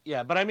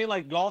 Yeah, but I mean,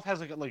 like golf has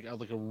like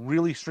a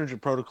really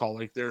stringent protocol.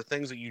 Like there are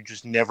things that you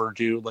just never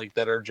do, like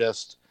that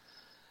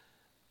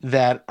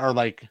are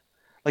like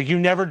you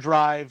never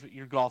drive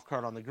your golf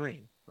cart on the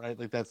green, right?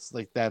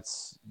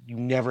 That's you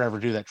never ever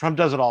do that. Trump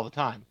does it all the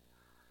time.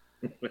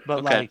 But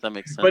Okay, like, that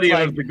makes sense. But he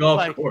like- owns the golf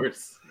like-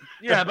 course.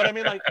 yeah, but I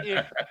mean, like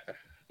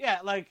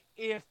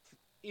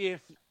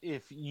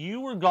if you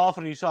were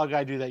golfing and you saw a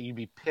guy do that, you'd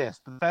be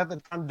pissed. But the fact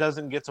that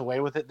Trump gets away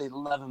with it, they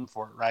love him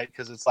for it, right?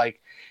 Because it's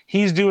like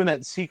he's doing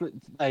that secret,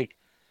 like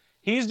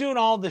he's doing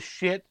all the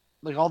shit,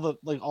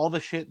 all the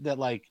shit that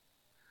like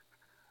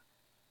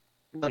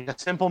a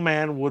simple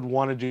man would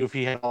want to do if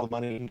he had all the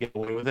money and get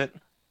away with it.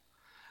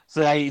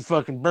 So I eat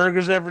fucking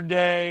burgers every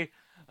day.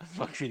 I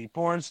fuck shitty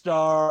porn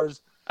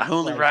stars. I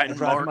only ride in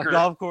drive my marker.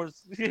 golf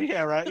course.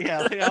 Yeah, right.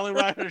 Yeah, I only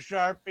ride in a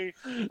Sharpie.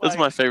 That's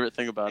my favorite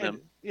thing about and,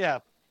 him. yeah,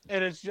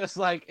 and it's just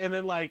like, and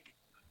then like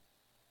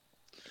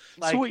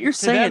So what you're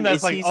to them, saying that's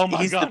is like, oh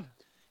my god,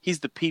 he's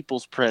the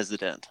people's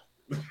president.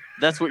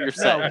 That's what you're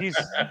saying. no, he's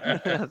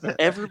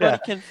Everybody yeah.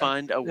 can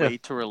find a way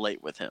to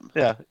relate with him.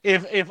 Yeah,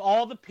 if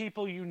all the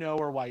people you know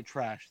are white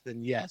trash,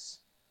 then yes.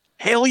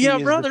 Hell he yeah, is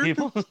the brother.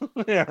 people.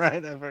 Yeah,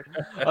 right.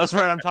 That's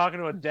right. I'm talking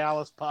to a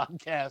Dallas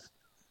podcast.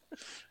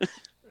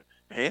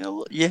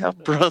 Hell yeah,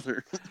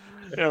 brother.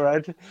 Yeah,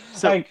 right.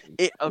 So, like,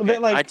 okay,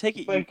 like- I take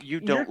it like, you your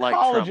don't like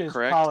Trump, colleges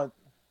correct? call it-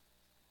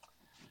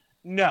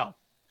 No,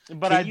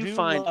 but Can I you do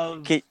find?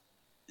 love.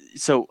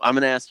 So I'm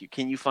going to ask you: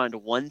 can you find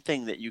one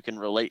thing that you can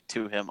relate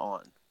to him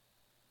on?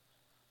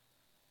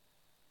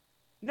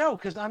 No,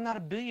 because I'm not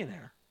a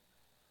billionaire.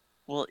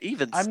 Well,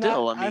 even I'm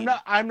still, not, I mean,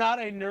 I'm not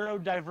a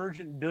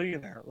neurodivergent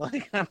billionaire.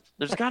 Like,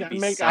 there's got to I be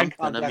make eye something.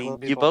 contact I mean,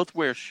 with you people. both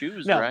wear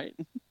shoes, No. right?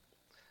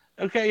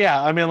 Okay,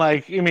 yeah. I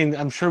mean,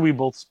 I'm sure we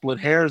both split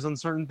hairs on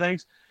certain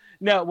things.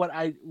 No,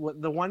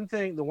 the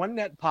one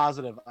net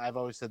positive I've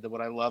always said that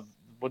what I love,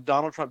 what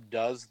Donald Trump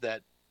does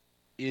that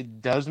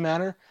it does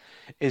matter,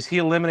 is he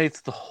eliminates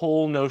the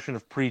whole notion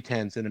of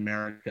pretense in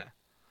America,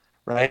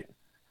 right?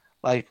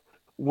 Like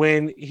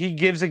when he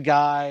gave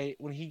Sheldon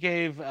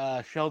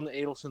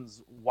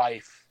Adelson's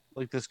wife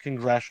like this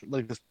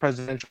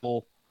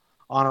presidential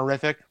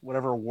honorific,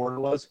 whatever award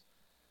it was.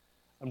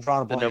 I'm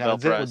drawing a The blank. Nobel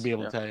Zip Prize, would be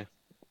able yeah. to tell you.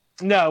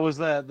 No, it was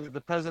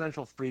the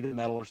Presidential Freedom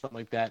Medal or something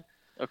like that.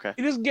 Okay.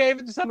 He just gave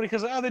it to somebody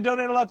because they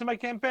donated a lot to my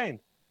campaign.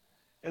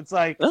 It's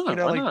like Oh, you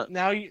know, why like not?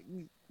 now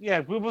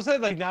people say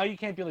like now you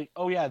can't be like,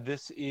 oh yeah,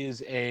 this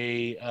is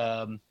a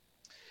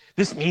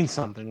this means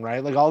something,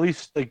 right? Like all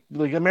these like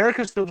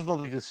America's still just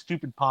like this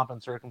stupid pomp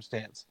and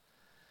circumstance.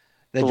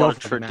 A That lot don't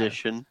of fucking matter.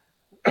 tradition.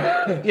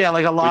 Yeah,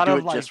 like a lot do of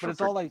it like, just but for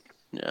it's all like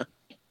Yeah.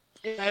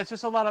 yeah, it's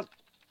just a lot of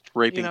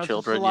raping it's just a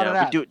children. lot of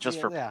Yeah, we that. do it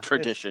just for Yeah,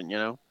 tradition, you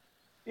know.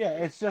 Yeah,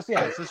 it's just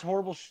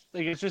horrible.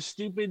 It's just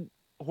stupid,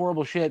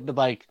 horrible shit. But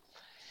like,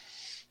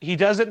 he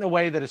does it in a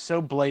way that is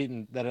so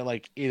blatant that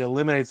it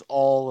eliminates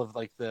all of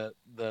like the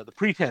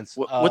pretense.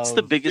 What's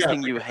the biggest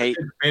thing you hate?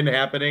 It's been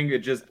happening. It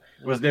just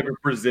was never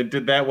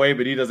presented that way,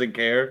 but he doesn't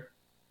care.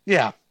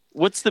 Yeah.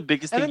 What's the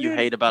biggest thing you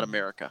hate about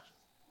America?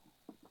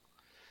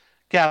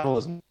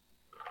 Capitalism.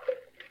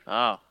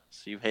 Oh,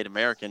 so you hate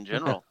America in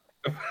general.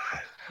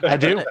 I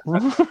do.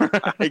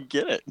 I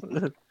get it.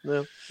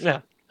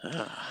 Yeah.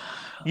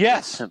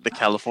 Yes. The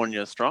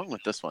California is strong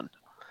with this one.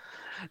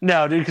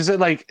 No, dude, because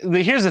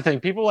here's the thing.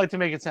 People like to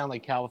make it sound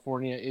like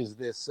California is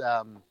this.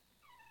 I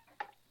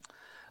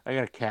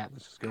got a cat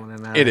that's just going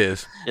in there. It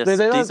is. Yes, They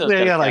Diesel's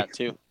got a like cat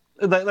too.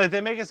 Like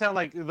they make it sound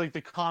like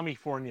the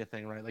California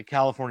thing, right? Like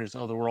California's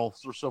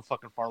we're so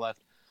fucking far left.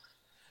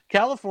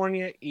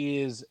 California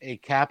is a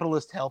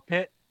capitalist hell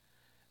pit,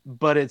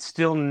 but it's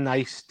still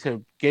nice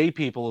to gay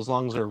people as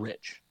long as they're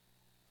rich.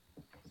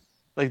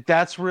 Like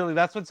that's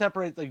what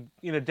separates. Like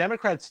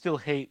Democrats still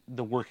hate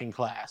the working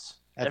class.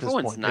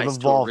 Everyone's nice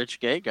to a rich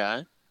gay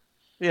guy.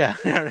 Yeah,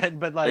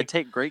 but like they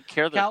take great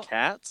care of their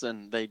cats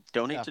and they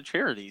donate to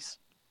charities.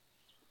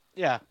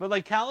 Yeah, but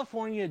like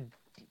California,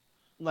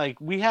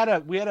 like we had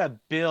a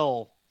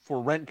bill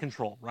for rent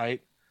control,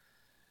 right?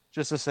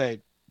 Just to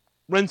say,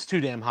 rent's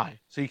too damn high,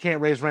 so you can't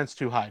raise rents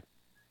too high.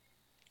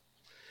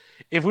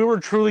 If we were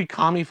truly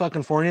commie fucking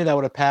California, that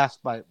would have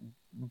passed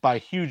by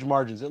huge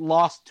margins. It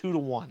lost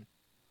 2-1.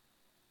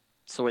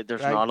 So wait,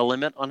 there's not a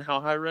limit on how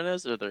high rent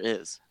is, or there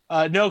is?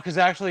 No, because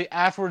actually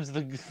afterwards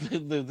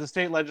the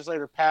state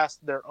legislature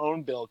passed their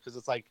own bill because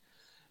it's like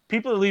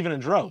people are leaving in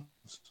droves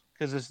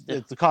because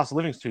it's the cost of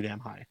living is too damn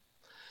high,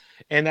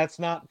 and that's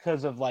not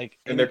because of like.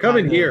 And they're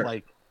coming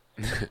here.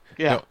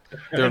 Yeah,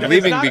 no, they're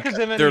leaving.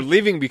 They're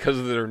leaving because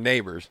of their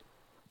neighbors.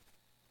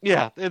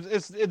 Yeah,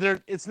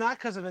 it's not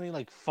because of any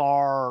like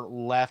far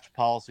left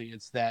policy.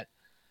 It's that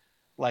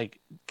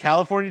like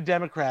California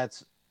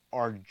Democrats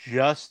are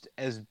just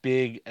as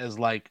big as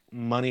like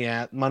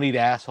moneyed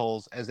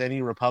assholes as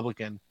any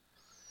Republican,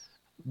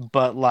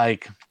 but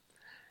like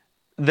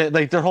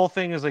their whole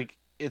thing is like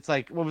it's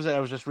like what was it? I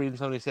was just reading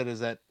somebody said is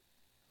that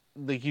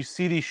like you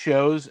see these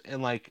shows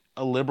and like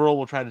a liberal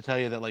will try to tell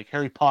you that like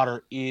Harry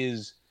Potter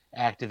is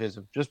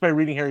activism just by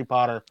reading Harry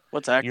Potter.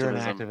 What's activism?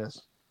 You're an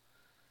activist,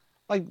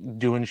 like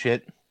doing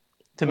shit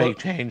to make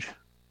change.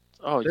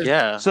 Oh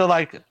yeah. So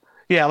like.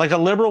 Yeah, like a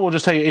liberal will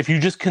just tell you, if you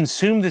just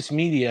consume this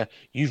media,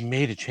 you've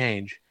made a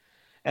change.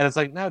 And it's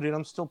like, no, dude,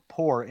 I'm still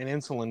poor and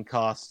insulin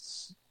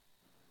costs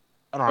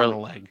an arm and a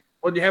leg.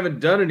 Well, you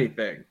haven't done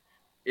anything.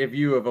 If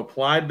you have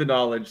applied the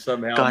knowledge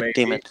somehow, God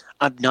damn it.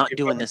 I'm not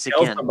doing this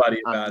again.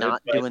 I'm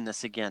not doing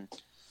this again.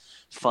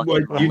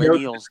 Fucking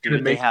millennials,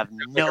 dude, they have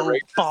no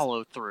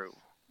follow through.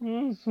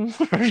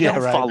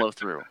 Follow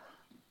through.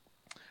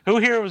 Who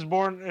here was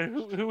born,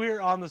 who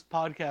here on this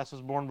podcast was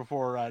born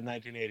before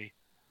 1980?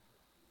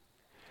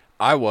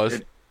 I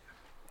was.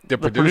 The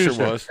producer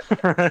was.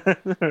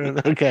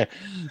 Okay.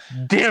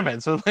 Damn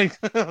it. So like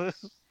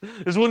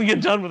this wouldn't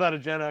get done without a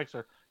Gen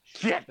Xer.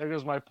 Shit, there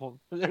goes my point.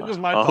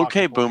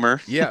 Okay,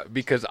 boomer. Yeah,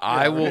 because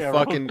I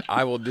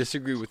will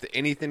disagree with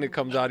anything that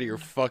comes out of your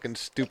fucking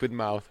stupid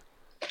mouth.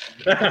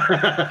 That's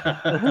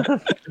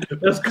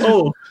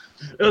cold.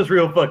 That was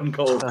real fucking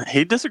cold.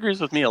 He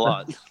disagrees with me a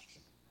lot.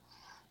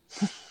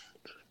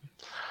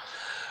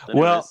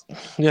 Well,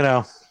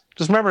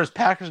 just remember, his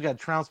Packers got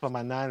trounced by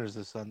my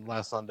Niners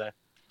last Sunday.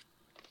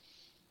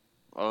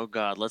 Oh,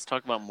 God. Let's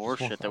talk about more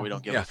shit that we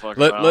don't give a fuck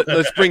about.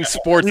 Let's bring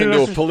sports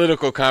into a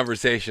political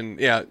conversation.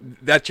 Yeah,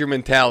 that's your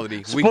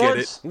mentality. We get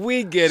it.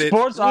 We get it.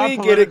 We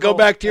get it. Go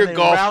back to your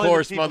golf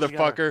course,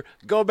 motherfucker. Together.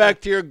 Go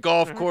back to your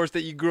golf course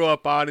that you grew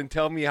up on and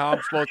tell me how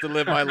I'm supposed to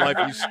live my life,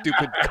 you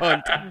stupid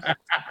cunt.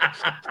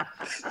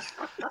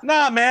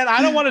 Nah, man.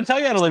 I don't want to tell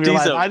you how to live your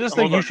life. I just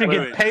think you should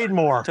get paid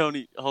more.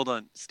 Tony, hold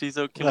on.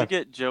 Steezo, can we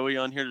get Joey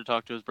on here to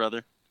talk to his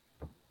brother?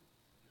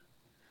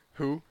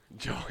 Who?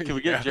 Joey. Can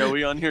we get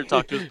Joey on here to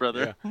talk to his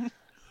brother? Yeah.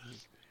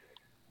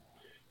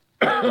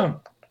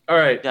 All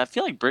right. Yeah, I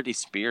feel like Britney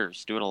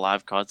Spears doing a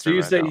live concert. So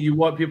you say you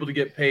want people to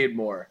get paid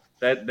more?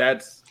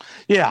 That's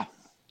yeah.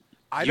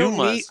 I don't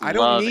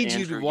need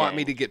you to want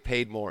me to get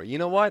paid more. You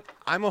know what?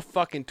 I'm a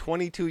fucking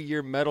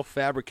 22-year metal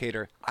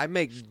fabricator. I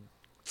make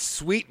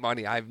sweet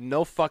money. I have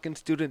no fucking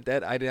student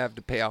debt. I didn't have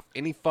to pay off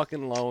any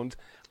fucking loans.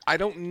 I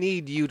don't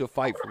need you to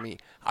fight for me.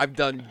 I've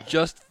done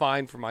just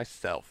fine for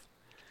myself.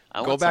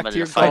 Go back to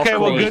your golf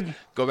course.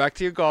 Go back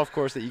to your golf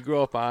course that you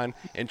grew up on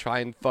and try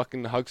and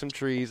fucking hug some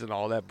trees and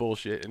all that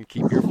bullshit and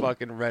keep your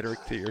fucking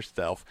rhetoric to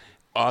yourself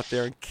out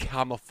there in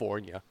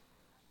California.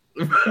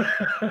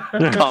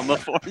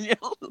 California?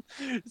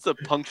 It's a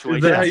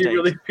punctuation. Is that how you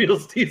really feel,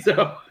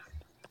 Steezo?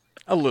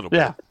 A little bit.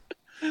 Yeah.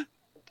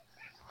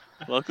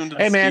 Welcome to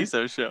the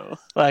Steezo show.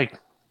 Like,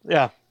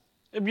 yeah.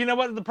 You know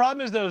what? The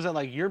problem is, though, is that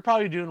like you're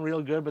probably doing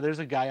real good, but there's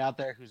a guy out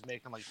there who's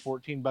making like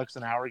 $14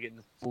 an hour getting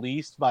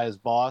fleeced by his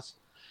boss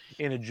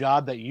in a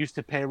job that used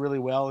to pay really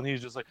well, and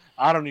he's just like,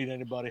 I don't need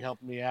anybody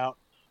helping me out.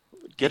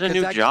 Get a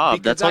new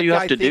job. That's all you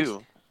have to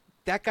do.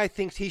 that guy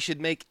thinks he should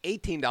make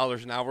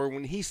 $18 an hour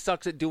when he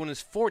sucks at doing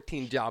his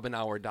 $14 an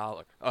hour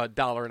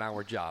an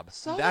hour job.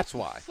 That's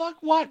why. Fuck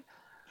what?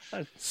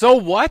 So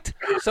what?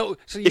 So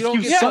you If don't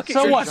you get suck at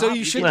so your what? So job, you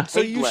you shouldn't get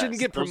so paid you shouldn't less.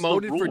 get Those are the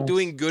promoted for rules.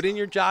 doing good in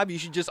your job. You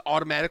should just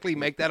automatically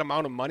make that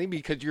amount of money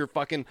because you're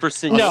fucking For a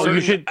seniority. No,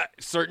 you certain,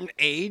 should- certain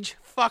age.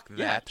 Fuck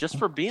Yeah, that. just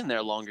for being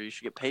there longer, you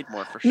should get paid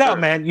more for sure. No,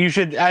 man, you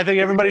should. I think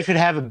everybody should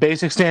have a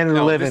basic standard of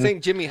No, this living,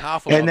 ain't Jimmy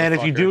Hoffa. and then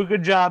if you motherfucker. do a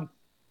good job,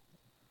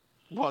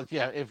 well,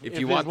 yeah. If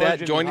you want that,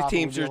 join the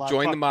Teamsters,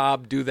 join the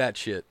mob, do that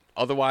shit.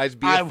 Otherwise,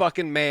 be I- a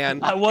fucking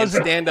man I and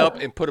wasn't- stand up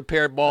and put a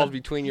pair of balls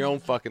between your own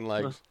fucking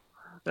legs.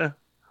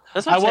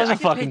 That's what I I'm saying. was a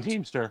get fucking paid-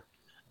 Teamster.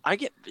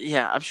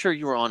 Yeah, I'm sure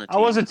you were on a team. I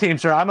was a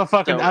Teamster. I'm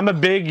So- I'm a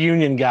big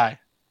union guy.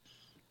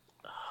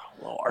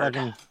 Lord.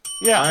 Fucking,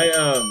 yeah.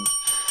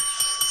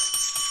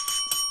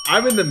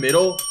 I'm in the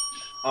middle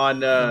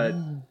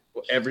on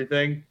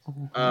everything,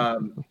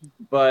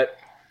 but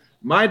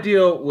my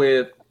deal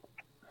with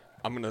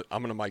I'm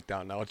gonna mic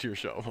down now. It's your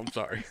show. I'm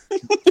sorry.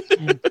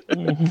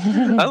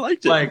 I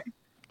liked it. like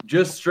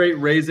just straight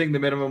raising the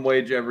minimum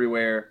wage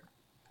everywhere,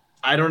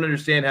 I don't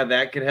understand how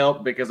that could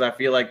help because I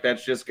feel like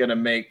that's just going to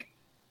make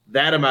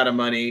that amount of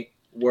money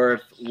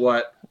worth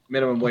what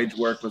minimum wage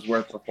work was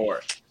worth before.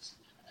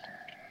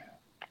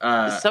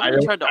 I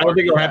Somebody tried to don't think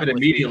argue it'll that happen with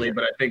immediately, me.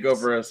 but I think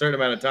over a certain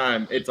amount of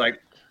time, it's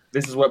like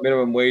this is what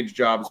minimum wage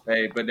jobs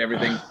pay, but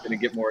everything's going to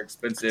get more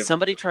expensive.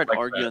 Somebody tried like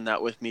arguing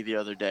that with me the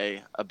other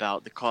day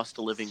about the cost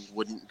of living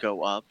wouldn't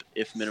go up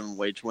if minimum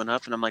wage went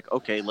up, and I'm like,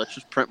 okay, let's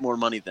just print more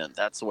money then.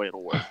 That's the way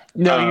it'll work.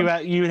 No,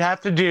 you'd have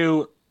to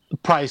do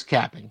price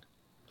capping.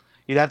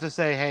 You'd have to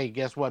say, hey,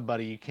 guess what,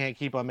 buddy? You can't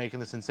keep on making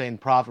this insane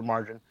profit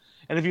margin.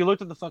 And if you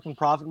looked at the fucking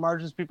profit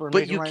margins people are But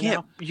making you right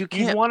can't. now, You you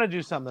can't. want to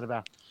do something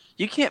about it.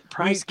 You can't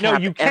price No,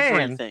 cap you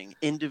can. everything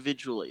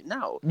individually.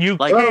 No. You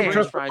Like I don't can,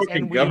 trust the fries, fucking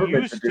and we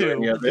government used to do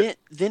any to. of it.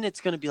 Then it's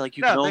going to be like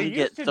you No, can they only used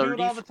get to do it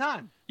 30. all the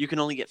time. You can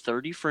only get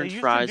 30 French used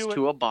to fries do it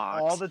to a all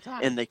box, the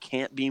time. and they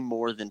can't be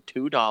more than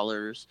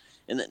 $2.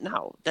 And that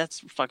no,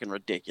 that's fucking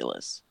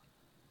ridiculous.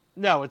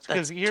 No, it's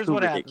because That's here's too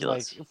what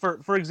ridiculous. happens.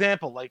 Like for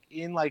example, like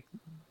in like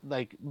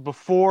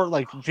before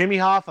like Jimmy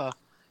Hoffa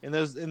in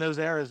those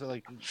eras,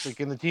 like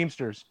in the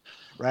Teamsters,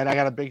 right? I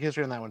got a big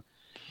history on that one.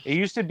 It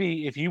used to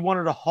be if you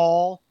wanted to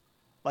haul,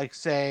 like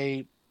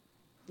say,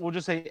 we'll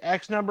just say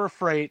X number of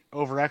freight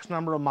over X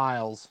number of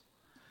miles,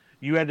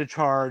 you had to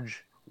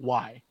charge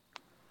Y.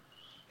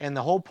 And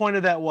the whole point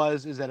of that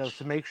is that it was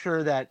to make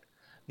sure that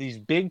these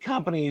big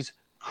companies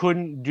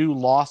couldn't do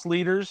loss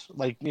leaders,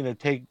 like, you know,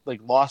 take like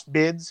lost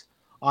bids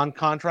on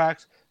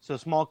contracts, so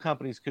small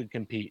companies could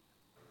compete.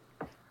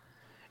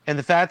 And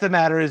the fact of the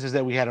matter is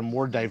that we had a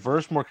more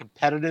diverse, more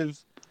competitive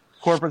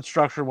corporate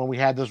structure when we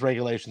had those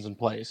regulations in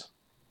place.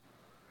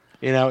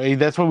 You know,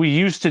 that's what we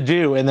used to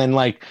do. And then,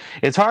 like,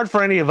 it's hard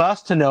for any of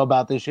us to know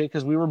about this shit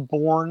because we were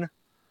born.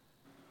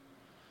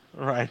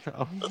 Right.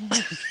 Oh,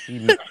 he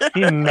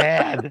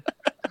mad.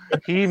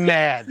 He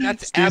mad.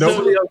 That's Nobody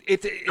absolutely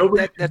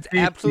else- that's sees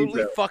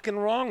absolutely that. fucking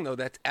wrong though.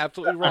 That's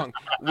absolutely wrong.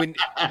 When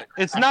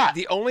It's not.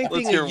 the only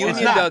thing hear the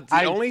union why. does,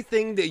 I- the only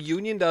thing the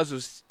union does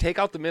is take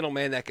out the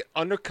middleman that can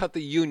undercut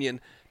the union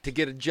to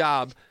get a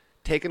job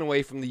taken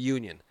away from the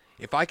union.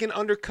 If I can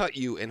undercut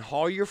you and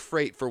haul your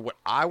freight for what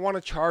I want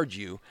to charge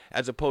you,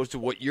 as opposed to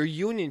what your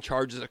union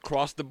charges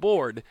across the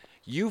board,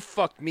 you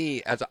fuck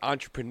me as an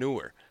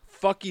entrepreneur.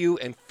 Fuck you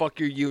and fuck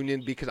your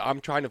union because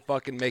I'm trying to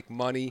fucking make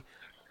money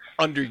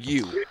under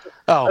you.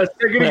 Oh, A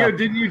second yeah. ago,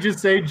 didn't you just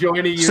say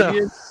join a So-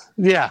 union?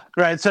 Yeah,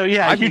 right. So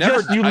yeah, I've you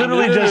never,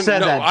 literally no, just said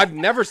no, that. I've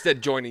never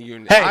said join a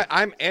union. Hey.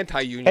 I'm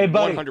anti-union, Hey,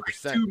 buddy.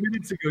 100%. 2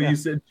 minutes ago, Yeah. you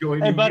said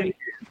join Hey, a buddy. union.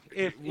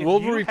 If We'll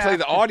you replay have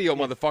the to- audio,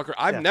 motherfucker.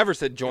 I've Yeah. never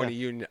said join a Yeah.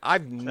 union.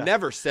 I've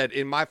never said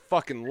in my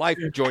fucking life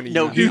join a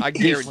No, union. I he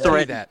guarantee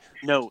threatened. that.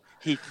 No,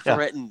 he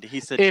threatened.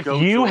 He said, If Go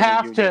you join a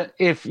have union." to,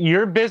 if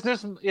your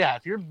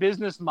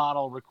business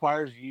model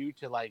requires you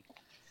to like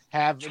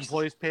have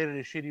employees paid at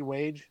a shitty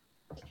wage,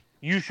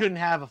 you shouldn't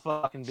have a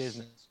fucking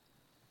business.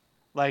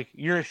 Like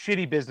you're a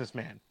shitty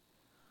businessman.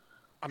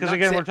 I'm 'Cause not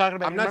again, say- we're talking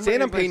about- I'm not remember saying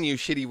I'm everybody's- paying you a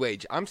shitty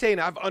wage. I'm saying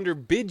I've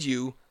underbid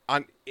you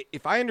on.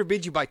 If I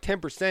underbid you by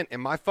 10%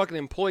 and my fucking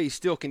employees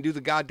still can do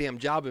the goddamn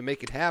job and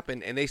make it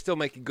happen, and they still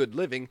make a good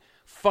living,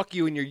 fuck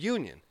you and your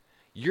union.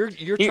 You're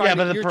Yeah, trying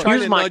but to, the you're pro- trying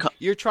Here's to my nudge co-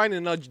 you're trying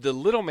to nudge the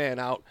little man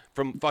out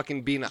from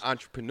fucking being an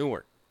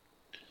entrepreneur.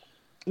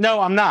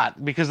 No, I'm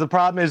not, because the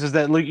problem is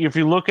that like, if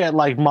you look at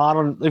like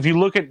if you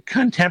look at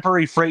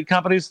contemporary freight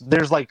companies,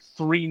 there's like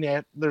three,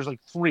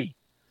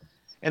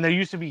 and there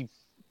used to be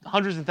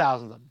hundreds and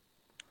thousands of them.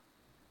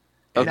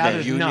 And Now the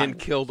there's union none.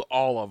 killed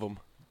all of them.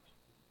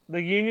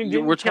 The union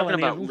didn't We're kill talking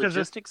any of about them 'cause it's-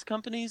 logistics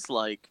companies,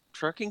 like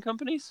trucking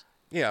companies.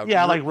 Yeah,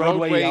 Yeah, like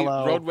Roadway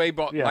Yellow. Roadway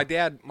bought Yeah.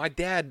 my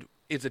dad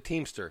is a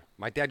Teamster.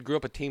 My dad grew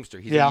up a Teamster.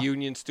 He's Yeah. a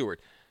union steward.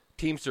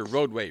 Teamster,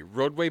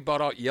 Roadway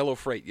bought out Yellow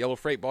Freight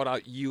bought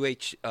out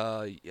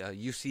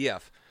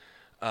UCF.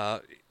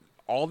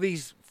 All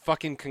these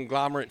fucking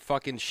conglomerate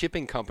fucking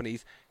shipping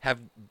companies have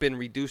been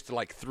reduced to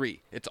like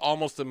 3. It's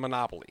almost a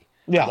monopoly.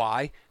 Yeah.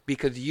 Why?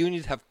 Because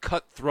unions have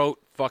cutthroat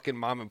fucking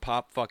mom and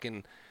pop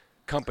fucking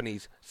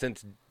companies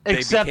since they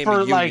except became for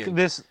a union. like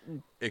this,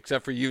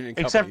 Except for union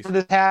companies. except for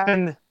this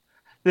happened.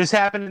 This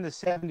happened in the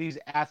 70s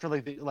after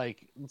like the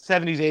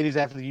 70s 80s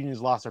after the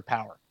unions lost their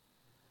power.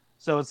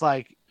 So it's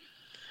like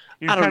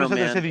you're I don't trying to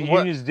know, say man. the What-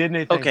 unions did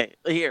anything. Okay,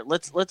 here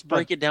let's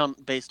break it down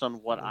based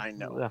on what I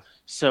know. Yeah.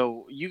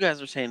 So you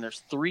guys are saying there's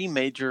 3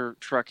 major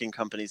trucking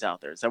companies out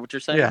there. Is that what you're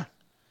saying? Yeah.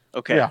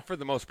 Okay. Yeah. For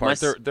the most My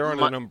part, s- they're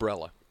under my- an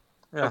umbrella.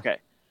 Yeah. Okay.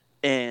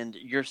 And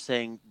you're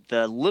saying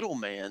the little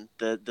man,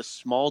 the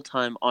small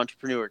time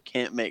entrepreneur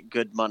can't make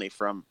good money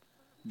from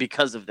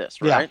because of this,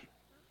 Yeah. right?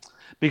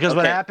 Because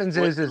what Okay, happens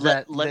is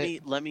let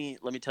that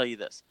me tell you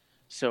this.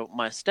 So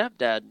my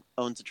stepdad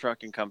owns a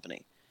trucking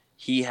company.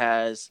 He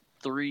has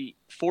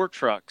 4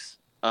 trucks,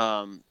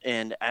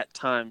 and at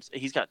times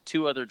he's got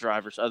 2 other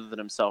drivers other than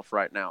himself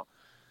right now.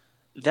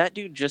 That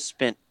dude just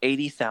spent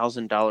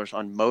 $80,000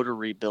 on motor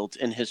rebuilds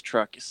in his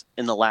trucks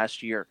in the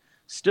last year.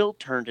 Still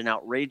turned an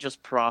outrageous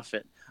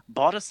profit.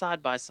 Bought a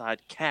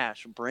side-by-side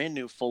cash, brand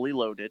new, fully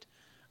loaded.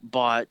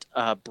 Bought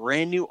a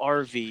brand new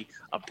RV,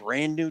 a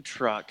brand new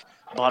truck.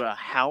 Bought a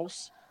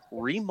house,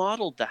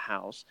 remodeled the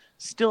house.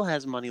 Still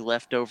has money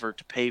left over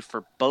to pay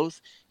for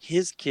both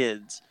his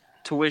kids'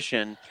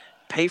 tuition,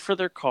 pay for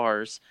their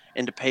cars,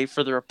 and to pay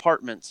for their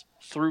apartments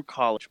through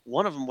college.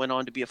 One of them went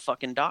on to be a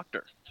fucking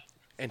doctor.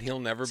 And he'll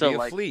never So, be a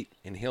like- fleet.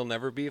 And he'll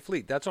never be a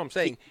fleet. That's what I'm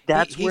saying.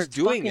 That's he's where it's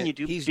doing fucking it. you,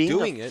 dude. He's Being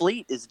doing a it.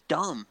 fleet is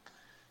dumb.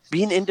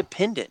 Being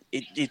independent,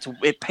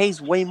 it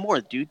pays way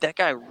more, dude. That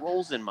guy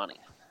rolls in money.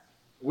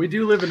 We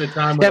do live in a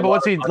time Yeah, when but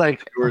what's he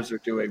like? entrepreneurs are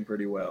doing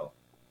pretty well,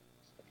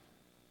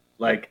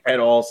 like at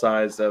all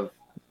sides of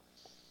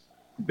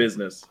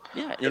business.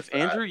 Yeah, and if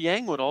Andrew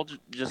Yang would all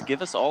just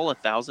give us all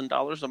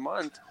 $1,000 a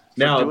month for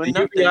Now the doing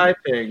nothing. UBI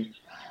thing,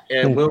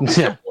 and will be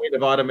Yeah. a point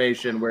of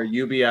automation where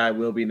UBI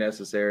will be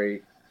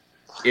necessary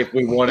if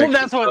we want to Well,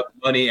 that's keep what- up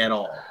money at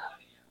all.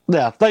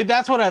 Yeah, like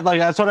that's what I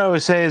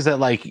always say is that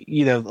like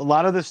a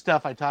lot of this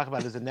stuff I talk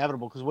about is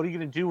inevitable because what are you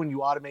going to do when you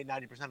automate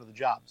 90% of the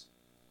jobs?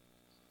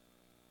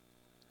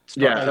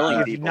 Start Yeah, killing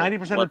uh, people.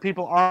 90% What- of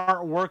people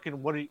aren't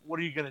working. What are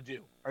you going to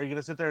do? Are you going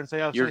to sit there and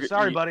say, "Oh, You're-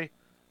 sorry, you- buddy"?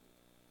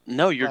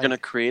 No, you're Like- going to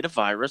create a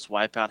virus,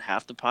 wipe out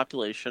half the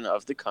population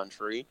of the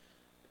country,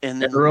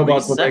 and then And the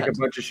robots will reset. make a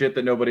bunch of shit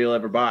that nobody will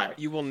ever buy.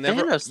 You will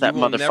never. Thanos, that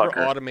you will never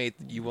motherfucker. automate.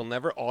 You will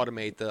never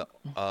automate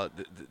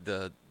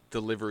the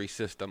delivery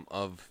system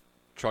of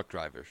truck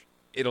drivers.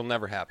 It'll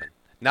never happen.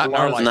 Not in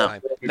our No.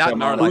 lifetime. Not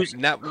in our Who's-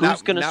 life.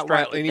 who's gonna not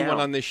strap while it anyone down?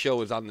 on this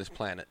show is on this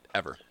planet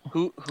ever.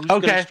 Who's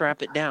going Okay. to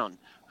strap it down?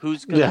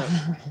 Who's going to?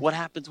 Yeah. What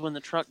happens when the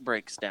truck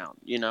breaks down?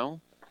 You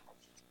know,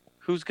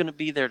 who's going to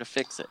be there to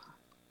fix it?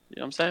 You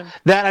know what I'm saying?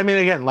 That I mean,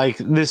 again, like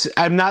this.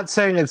 I'm not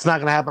saying it's not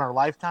going to happen in our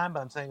lifetime, but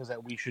I'm saying is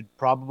that we should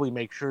probably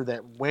make sure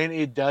that when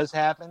it does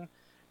happen,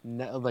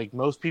 like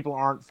most people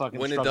aren't fucking.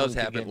 When it struggling does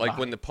to happen, get like by.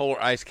 when the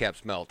polar ice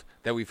caps melt,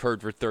 that we've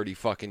heard for 30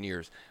 fucking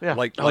years. Yeah.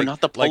 Like, Oh, like,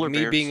 not the polar like me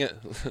bears. being a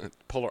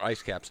polar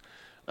ice caps.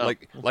 Oh.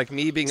 Like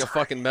me being a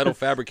fucking metal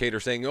fabricator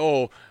saying,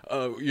 "Oh,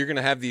 you're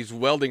gonna have these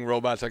welding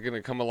robots that are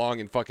gonna come along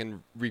and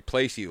fucking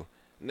replace you."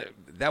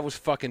 That was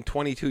fucking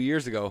 22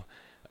 years ago.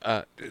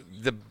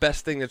 The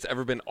best thing that's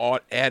ever been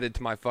added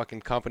to my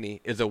fucking company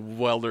is a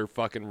welder,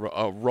 fucking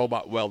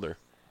robot welder.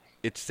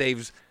 It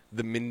saves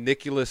the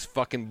ridiculous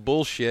fucking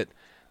bullshit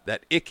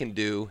that it can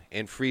do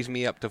and frees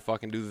me up to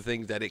fucking do the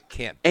things that it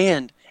can't.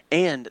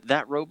 And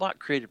that robot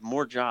created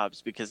more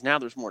jobs because now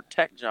there's more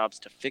tech jobs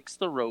to fix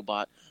the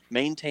robot,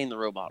 maintain the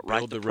robot, write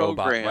Build the the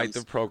robot, programs, write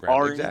the program.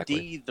 R&D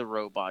Exactly. the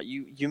robot.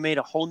 You made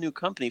a whole new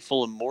company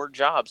full of more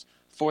jobs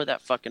for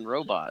that fucking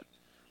robot.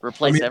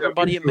 Replace mean,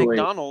 everybody at eventually-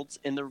 McDonald's,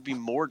 and there would be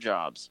more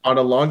jobs. On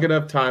a long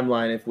enough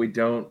timeline, if we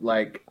don't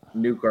like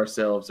nuke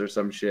ourselves or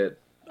some shit,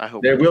 I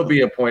hope there will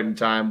be a point in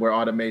time where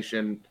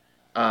automation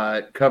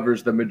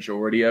covers the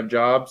majority of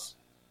jobs.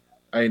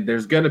 I mean,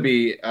 there's going to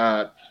be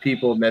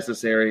people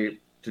necessary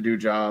to do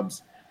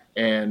jobs,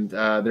 and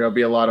there'll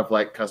be a lot of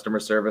like customer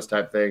service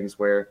type things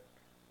where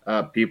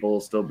people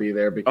will still be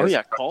there because Oh,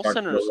 yeah, call aren't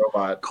centers.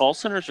 robots. Call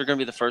centers are going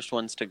to be the first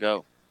ones to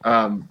go.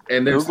 And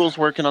there's Google's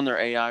working on their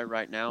AI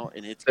right now,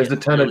 and it's a getting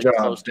ton really of close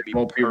jobs to that be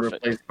won't be perfect.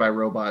 replaced by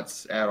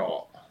robots at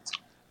all.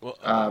 Well,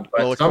 But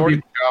well, some according-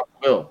 people's jobs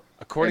will.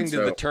 According And to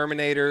the so-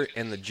 Terminator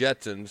and the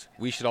Jetsons,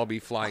 we should all be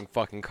flying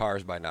fucking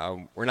cars by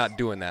now. We're not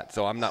doing that,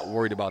 so I'm not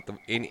worried about the.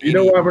 You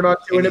know why we're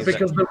not doing any it? of that.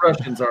 Because the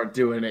Russians aren't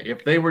doing it.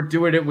 If they were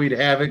doing it, we'd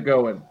have it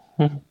going.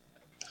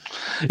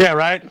 yeah,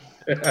 right.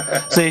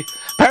 See,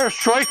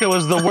 perestroika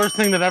was the worst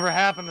thing that ever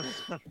happened.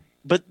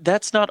 But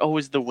that's not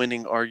always the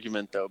winning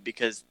argument, though,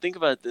 because think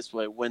about it this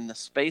way. When the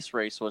space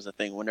race was a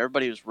thing, when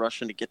everybody was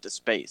rushing to get to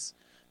space,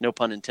 no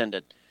pun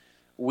intended,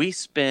 we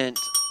spent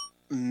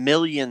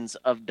millions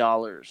of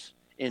dollars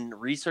in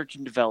research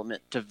and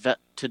development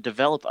to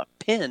develop a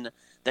pen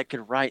that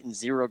could write in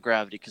zero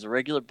gravity because a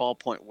regular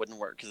ballpoint wouldn't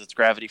work because it's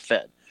gravity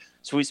fed.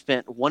 So we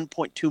spent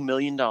 $1.2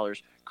 million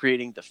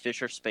creating the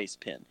Fisher Space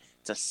Pen.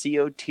 It's a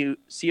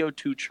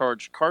CO2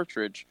 charged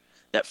cartridge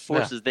that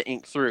forces the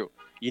ink through.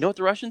 You know what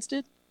the Russians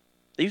did?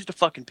 They used a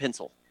fucking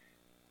pencil.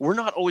 We're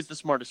not always the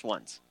smartest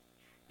ones.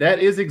 That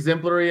is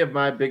exemplary of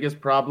my biggest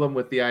problem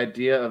with the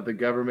idea of the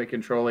government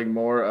controlling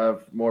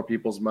more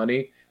people's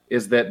money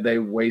is that they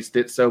waste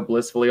it so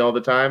blissfully all the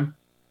time.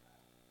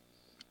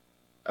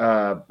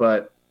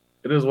 But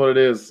it is what it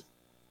is.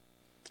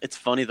 It's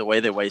funny the way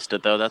they waste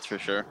it, though. That's for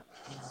sure.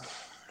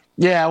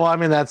 Yeah, well, I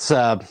mean, that's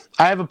I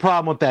have a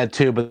problem with that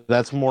too, but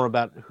that's more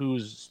about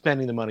who's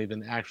spending the money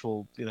than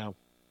actual,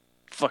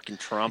 Fucking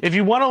Trump. If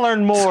you want to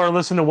learn more,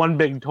 listen to One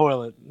Big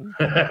Toilet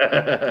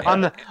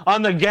on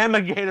the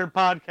Gamma Gator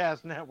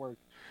Podcast Network.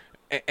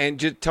 And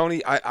just,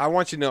 Tony, I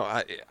want you to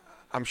know,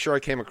 I'm sure I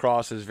came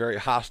across as very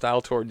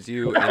hostile towards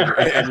you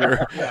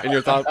and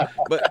your thought,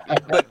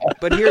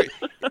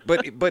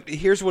 but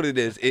here's what it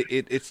is.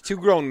 It's two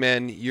grown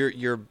men.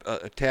 You're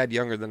a tad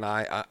younger than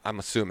I'm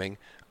assuming.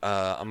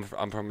 I'm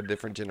from a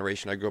different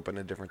generation. I grew up in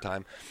a different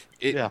time.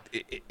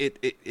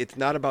 It's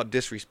not about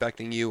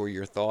disrespecting you or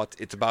your thoughts.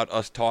 It's about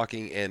us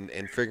talking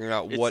and figuring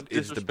out what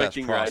is the best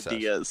process. Your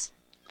ideas.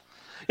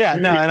 Yeah,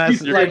 no, and I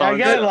get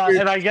it a lot,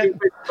 and I get.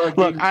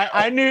 Look,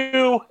 I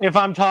knew if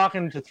I'm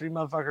talking to three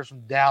motherfuckers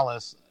from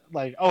Dallas,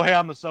 like, oh hey,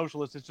 I'm a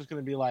socialist, it's just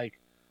going to be like,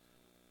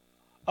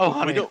 oh,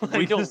 honey,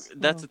 we don't.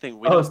 That's the thing.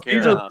 We don't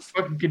care enough.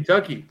 Fucking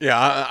Kentucky.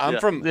 Yeah,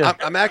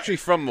 I'm actually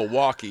from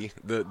Milwaukee,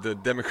 the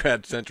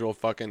Democrat Central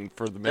fucking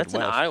for the Midwest.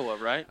 That's in Iowa,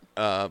 right?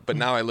 But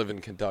now I live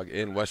in Kentucky,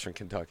 in Western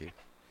Kentucky.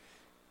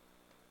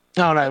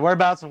 Oh no,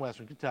 whereabouts in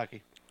Western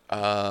Kentucky?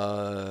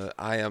 I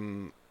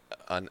am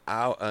an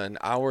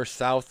hour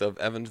south of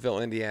Evansville,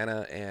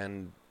 Indiana,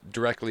 and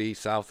directly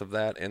south of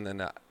that, and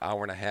then an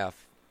hour and a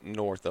half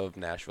north of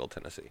Nashville,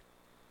 Tennessee.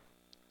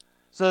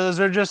 So is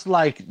there just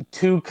like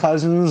two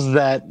cousins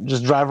that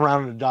just drive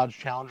around in a Dodge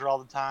Challenger all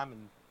the time?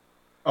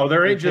 And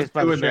there ain't just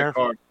two in that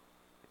car.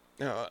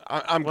 No,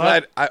 I'm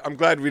glad. I'm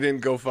glad we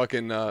didn't go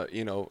fucking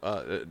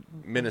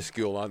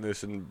minuscule on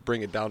this and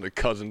bring it down to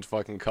cousins.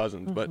 But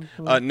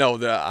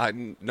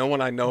no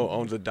one I know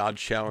owns a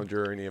Dodge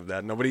Challenger or any of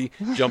that. Nobody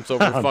jumps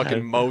over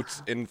fucking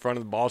moats in front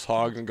of the Boss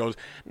Hogs and goes.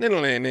 I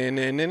mean,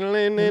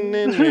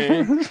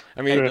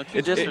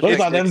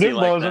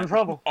 in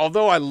trouble.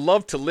 Although I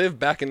loved to live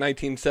back in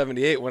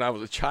 1978 when I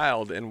was a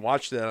child and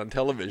watch that on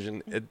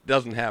television, it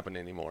doesn't happen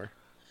anymore.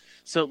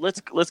 So let's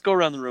go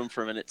around the room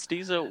for a minute.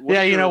 Steezo, what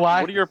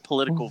are your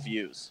political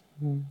views?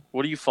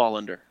 What do you fall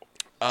under?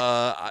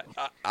 I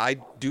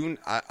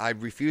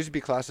refuse to be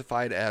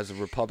classified as a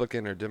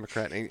Republican or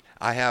Democrat.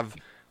 I have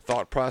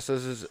thought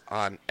processes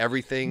on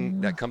everything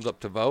that comes up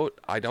to vote.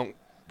 I don't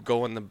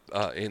go in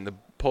the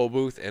poll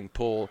booth and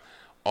pull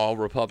all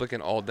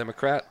Republican, all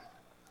Democrat.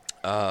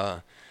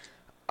 I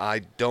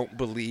don't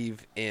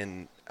believe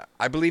in.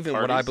 I believe in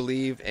what I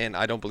believe, and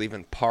I don't believe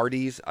in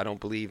parties. I don't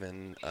believe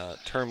in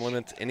term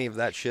limits, any of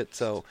that shit.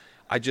 So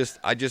I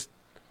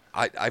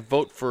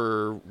vote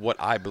for what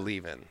I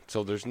believe in.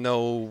 So there's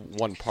no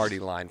one party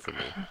line for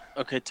me.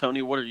 Okay,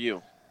 Tony, what are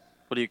you?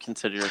 What do you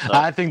consider yourself?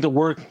 I think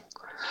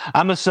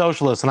I'm a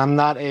socialist, and I'm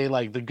not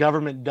the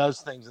government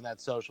does things in that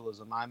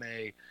socialism.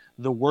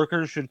 The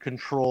workers should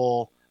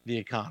control the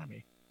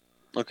economy.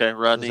 Okay,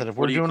 Rodney,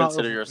 what do you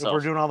consider yourself? If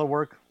we're doing all the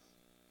work?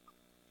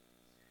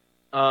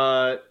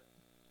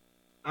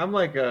 I'm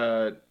like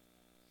a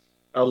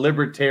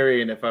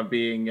libertarian if I'm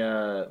being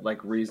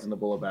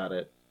reasonable about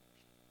it.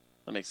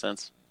 That makes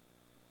sense.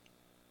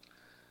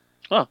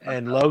 Oh.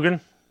 And Logan?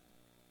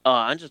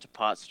 I'm just a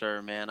pot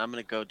stirrer, man. I'm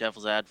gonna go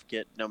devil's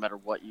advocate. No matter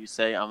what you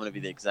say, I'm gonna be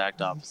the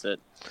exact opposite.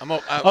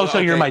 So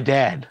you're my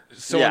dad?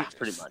 So yeah,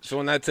 pretty much. So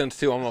in that sense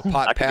too, I'm a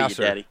pot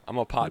passer. I'm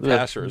a pot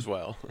passer as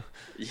well.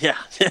 Yeah,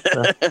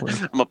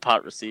 I'm a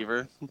pot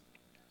receiver.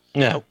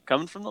 Yeah,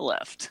 coming from the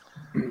left.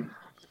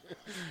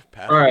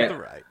 All right. To the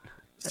right.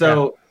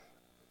 So,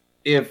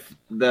 if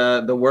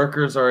the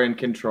workers are in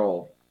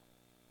control,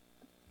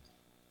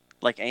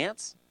 like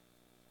ants?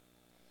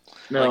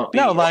 No,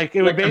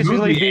 it would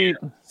basically be.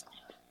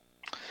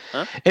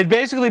 Huh? It'd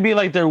basically be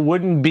like there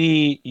wouldn't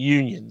be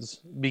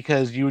unions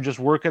because you would just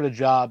work at a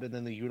job and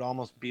then you would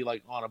almost be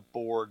like on a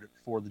board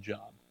for the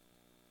job.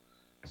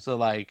 So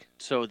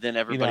then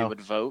everybody would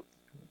vote.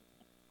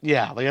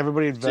 Yeah, like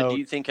everybody would vote. So do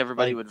you think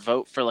everybody would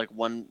vote for like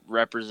one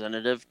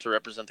representative to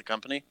represent the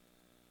company?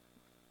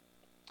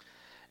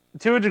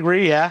 To a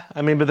degree, yeah.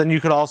 I mean, but then you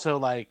could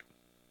also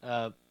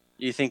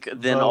you think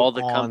then all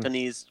the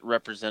company's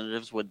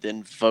representatives would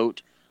then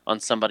vote on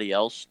somebody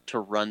else to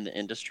run the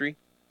industry?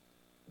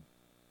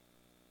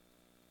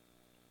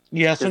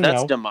 Yes and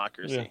that's no.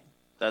 Democracy. Yeah.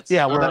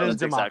 That is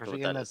democracy.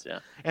 Exactly what that is, yeah.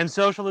 And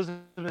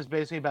socialism is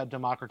basically about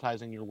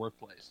democratizing your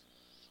workplace.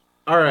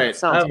 All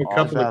right, I have a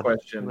couple of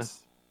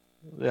questions.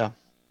 Yeah.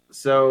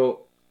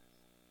 So,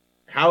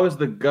 how is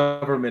the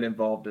government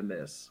involved in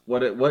this?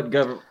 What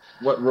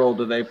role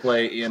do they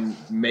play in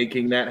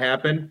making that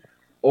happen?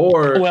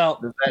 Or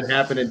does that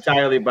happen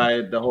entirely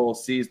by the whole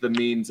seize the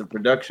means of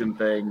production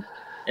thing?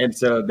 And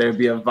so there'd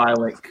be a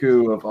violent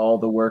coup of all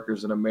the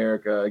workers in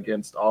America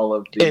against all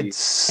of the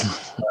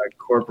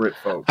corporate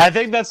folks. I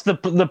think that's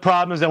the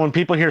problem is that when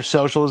people hear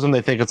socialism,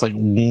 they think it's like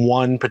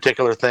one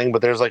particular thing,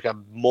 but there's like a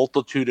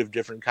multitude of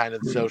different kind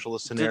of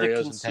socialist scenarios.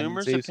 Do the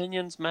consumers'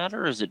 opinions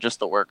matter, or is it just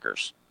the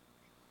workers?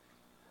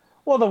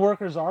 Well, the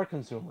workers are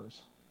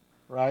consumers,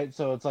 right?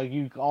 So it's like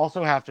you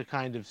also have to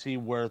kind of see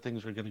where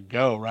things are going to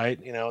go, right?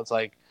 It's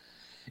like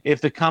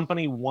if the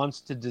company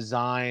wants to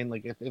design,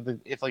 like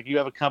if like you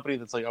have a company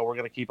that's like, oh, we're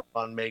going to keep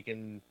on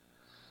making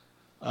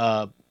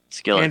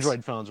Skillets.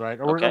 Android phones, right?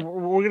 Or Okay.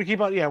 we're going to keep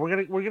on,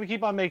 we're going to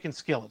keep on making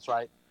skillets,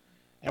 right?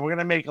 And we're going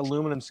to make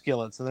aluminum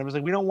skillets. And they was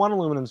like, we don't want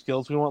aluminum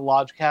skillets, we want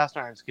large cast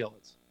iron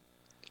skillets,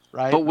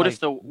 right? But what like, if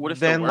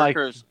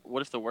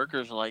the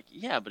workers are like,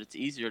 yeah, but it's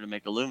easier to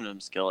make aluminum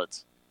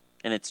skillets,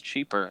 and it's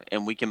cheaper,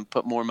 and we can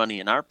put more money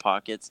in our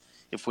pockets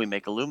if we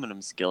make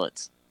aluminum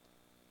skillets.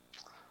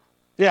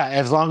 Yeah,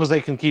 as long as they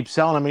can keep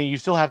selling. I mean, you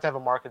still have to have a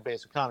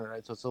market-based economy,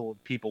 right? So it's still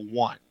what people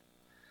want.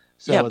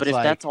 So yeah, but if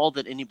like, that's all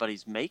that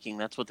anybody's making,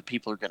 that's what the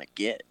people are going to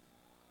get.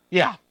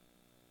 Yeah.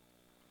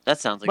 That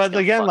sounds like But it's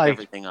gonna again, fuck like,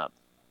 everything up.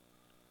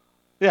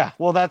 Yeah,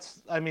 well,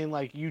 that's, I mean,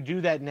 like, you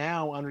do that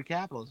now under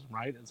capitalism,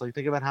 right? It's like,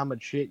 think about how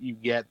much shit you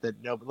get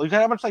that nobody, look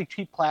at how much, like,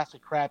 cheap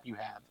plastic crap you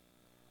have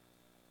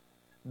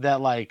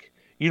that, like,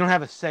 you don't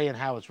have a say in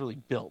how it's really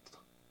built.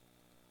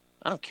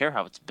 I don't care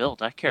how it's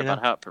built. I care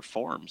about how it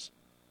performs.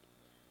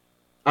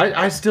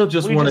 I still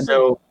just want to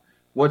know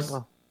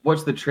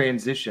what's the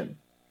transition?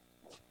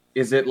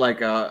 Is it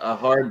like a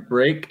hard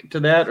break to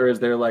that, or is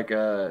there like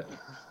a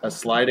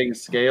sliding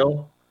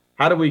scale?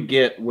 How do we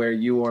get where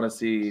you want to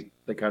see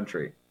the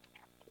country?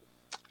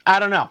 I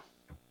don't know.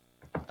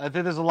 I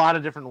think there's a lot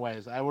of different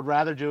ways. I would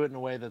rather do it in a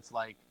way that's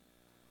like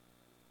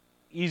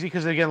easy,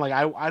 because again, like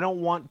I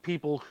don't want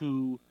people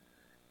who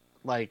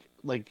like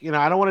I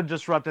don't want to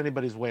disrupt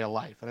anybody's way of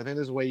life, and I think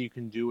there's a way you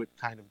can do it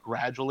kind of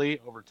gradually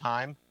over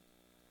time.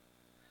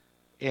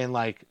 And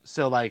like,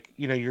 so like,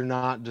 you're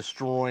not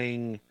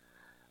destroying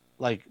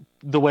like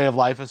the way of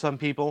life of some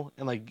people,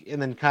 and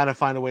then kind of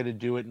find a way to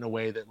do it in a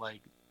way that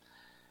like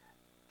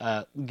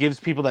gives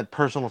people that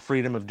personal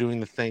freedom of doing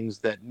the things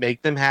that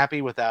make them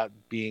happy without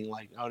being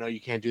like, oh no,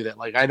 you can't do that.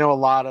 Like, I know a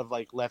lot of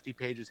like lefty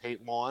pages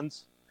hate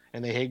lawns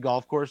and they hate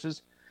golf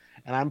courses,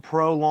 and I'm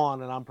pro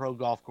lawn and I'm pro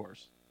golf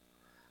course.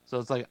 So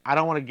it's like, I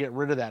don't want to get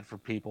rid of that for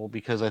people,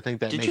 because I think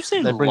that Did you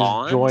say that brings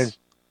lawns? Joy.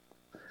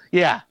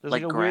 Yeah,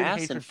 like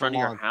grass in front of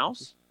your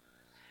house.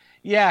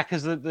 Yeah,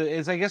 because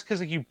it's, I guess, because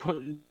like you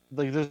put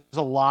like there's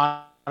a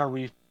lot of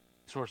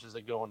resources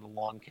that go into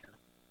lawn care,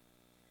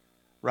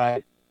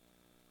 right?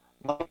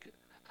 Like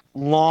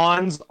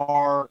lawns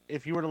are,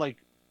 if you were to like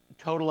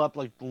total up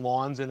like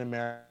lawns in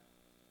America,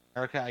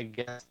 I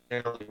guess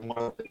they're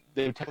like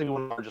they're technically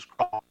one of the largest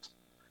crops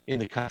in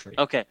the country.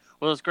 Okay,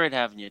 well, it's great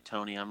having you,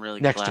 Tony. I'm really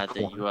glad that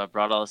you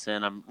brought all this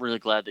in. I'm really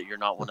glad that you're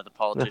not one of the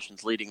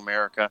politicians leading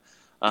America.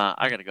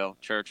 I gotta go,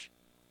 church.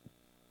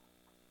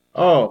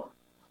 Oh,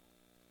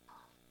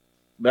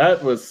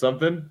 that was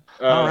something.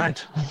 All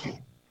right.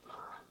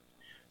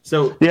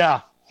 So yeah,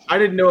 I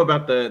didn't know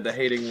about the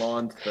hating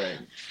lawns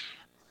thing.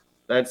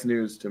 That's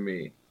news to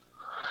me.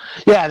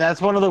 Yeah,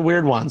 that's one of the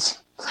weird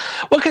ones.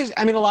 Well, because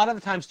I mean, a lot of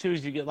the times too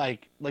is you get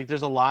like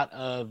there's a lot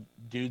of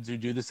dudes who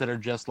do this that are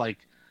just like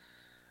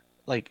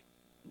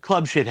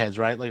club shitheads,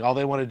 right? Like all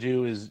they want to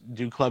do is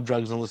do club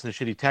drugs and listen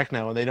to shitty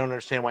techno, and they don't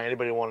understand why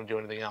anybody would want to do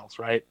anything else,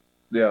 right?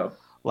 Yeah.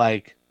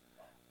 Like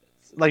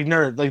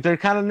nerds, like they're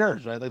kind of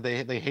nerds, right?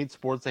 Like they hate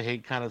sports, they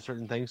hate kind of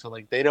certain things, so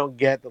like they don't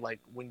get that, like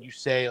when you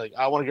say like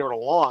I want to get rid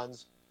of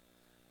lawns,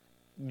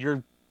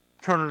 you're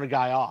turning a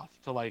guy off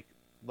to like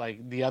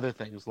the other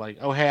things, like,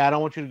 oh hey, I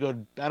don't want you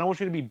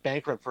to be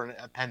bankrupt for an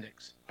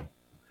appendix,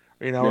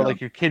 or, or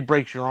like your kid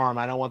breaks your arm.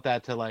 I don't want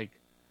that to like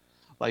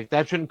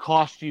that shouldn't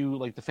cost you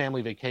like the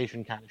family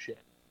vacation kind of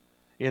shit,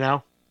 Yeah.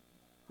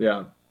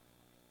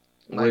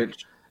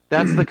 Which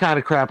that's the kind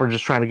of crap we're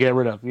just trying to get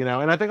rid of, And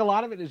I think a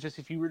lot of it is just,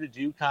 if you were to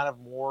do kind of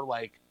more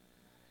like,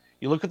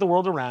 you look at the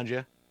world around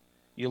you,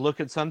 you look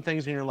at some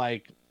things and you're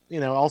like,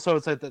 also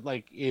it's like that,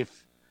 like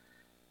if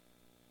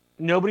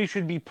nobody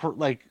should be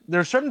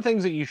there are certain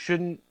things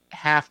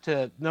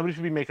that nobody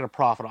should be making a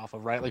profit off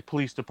of, right? Like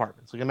police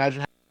departments. Like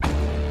imagine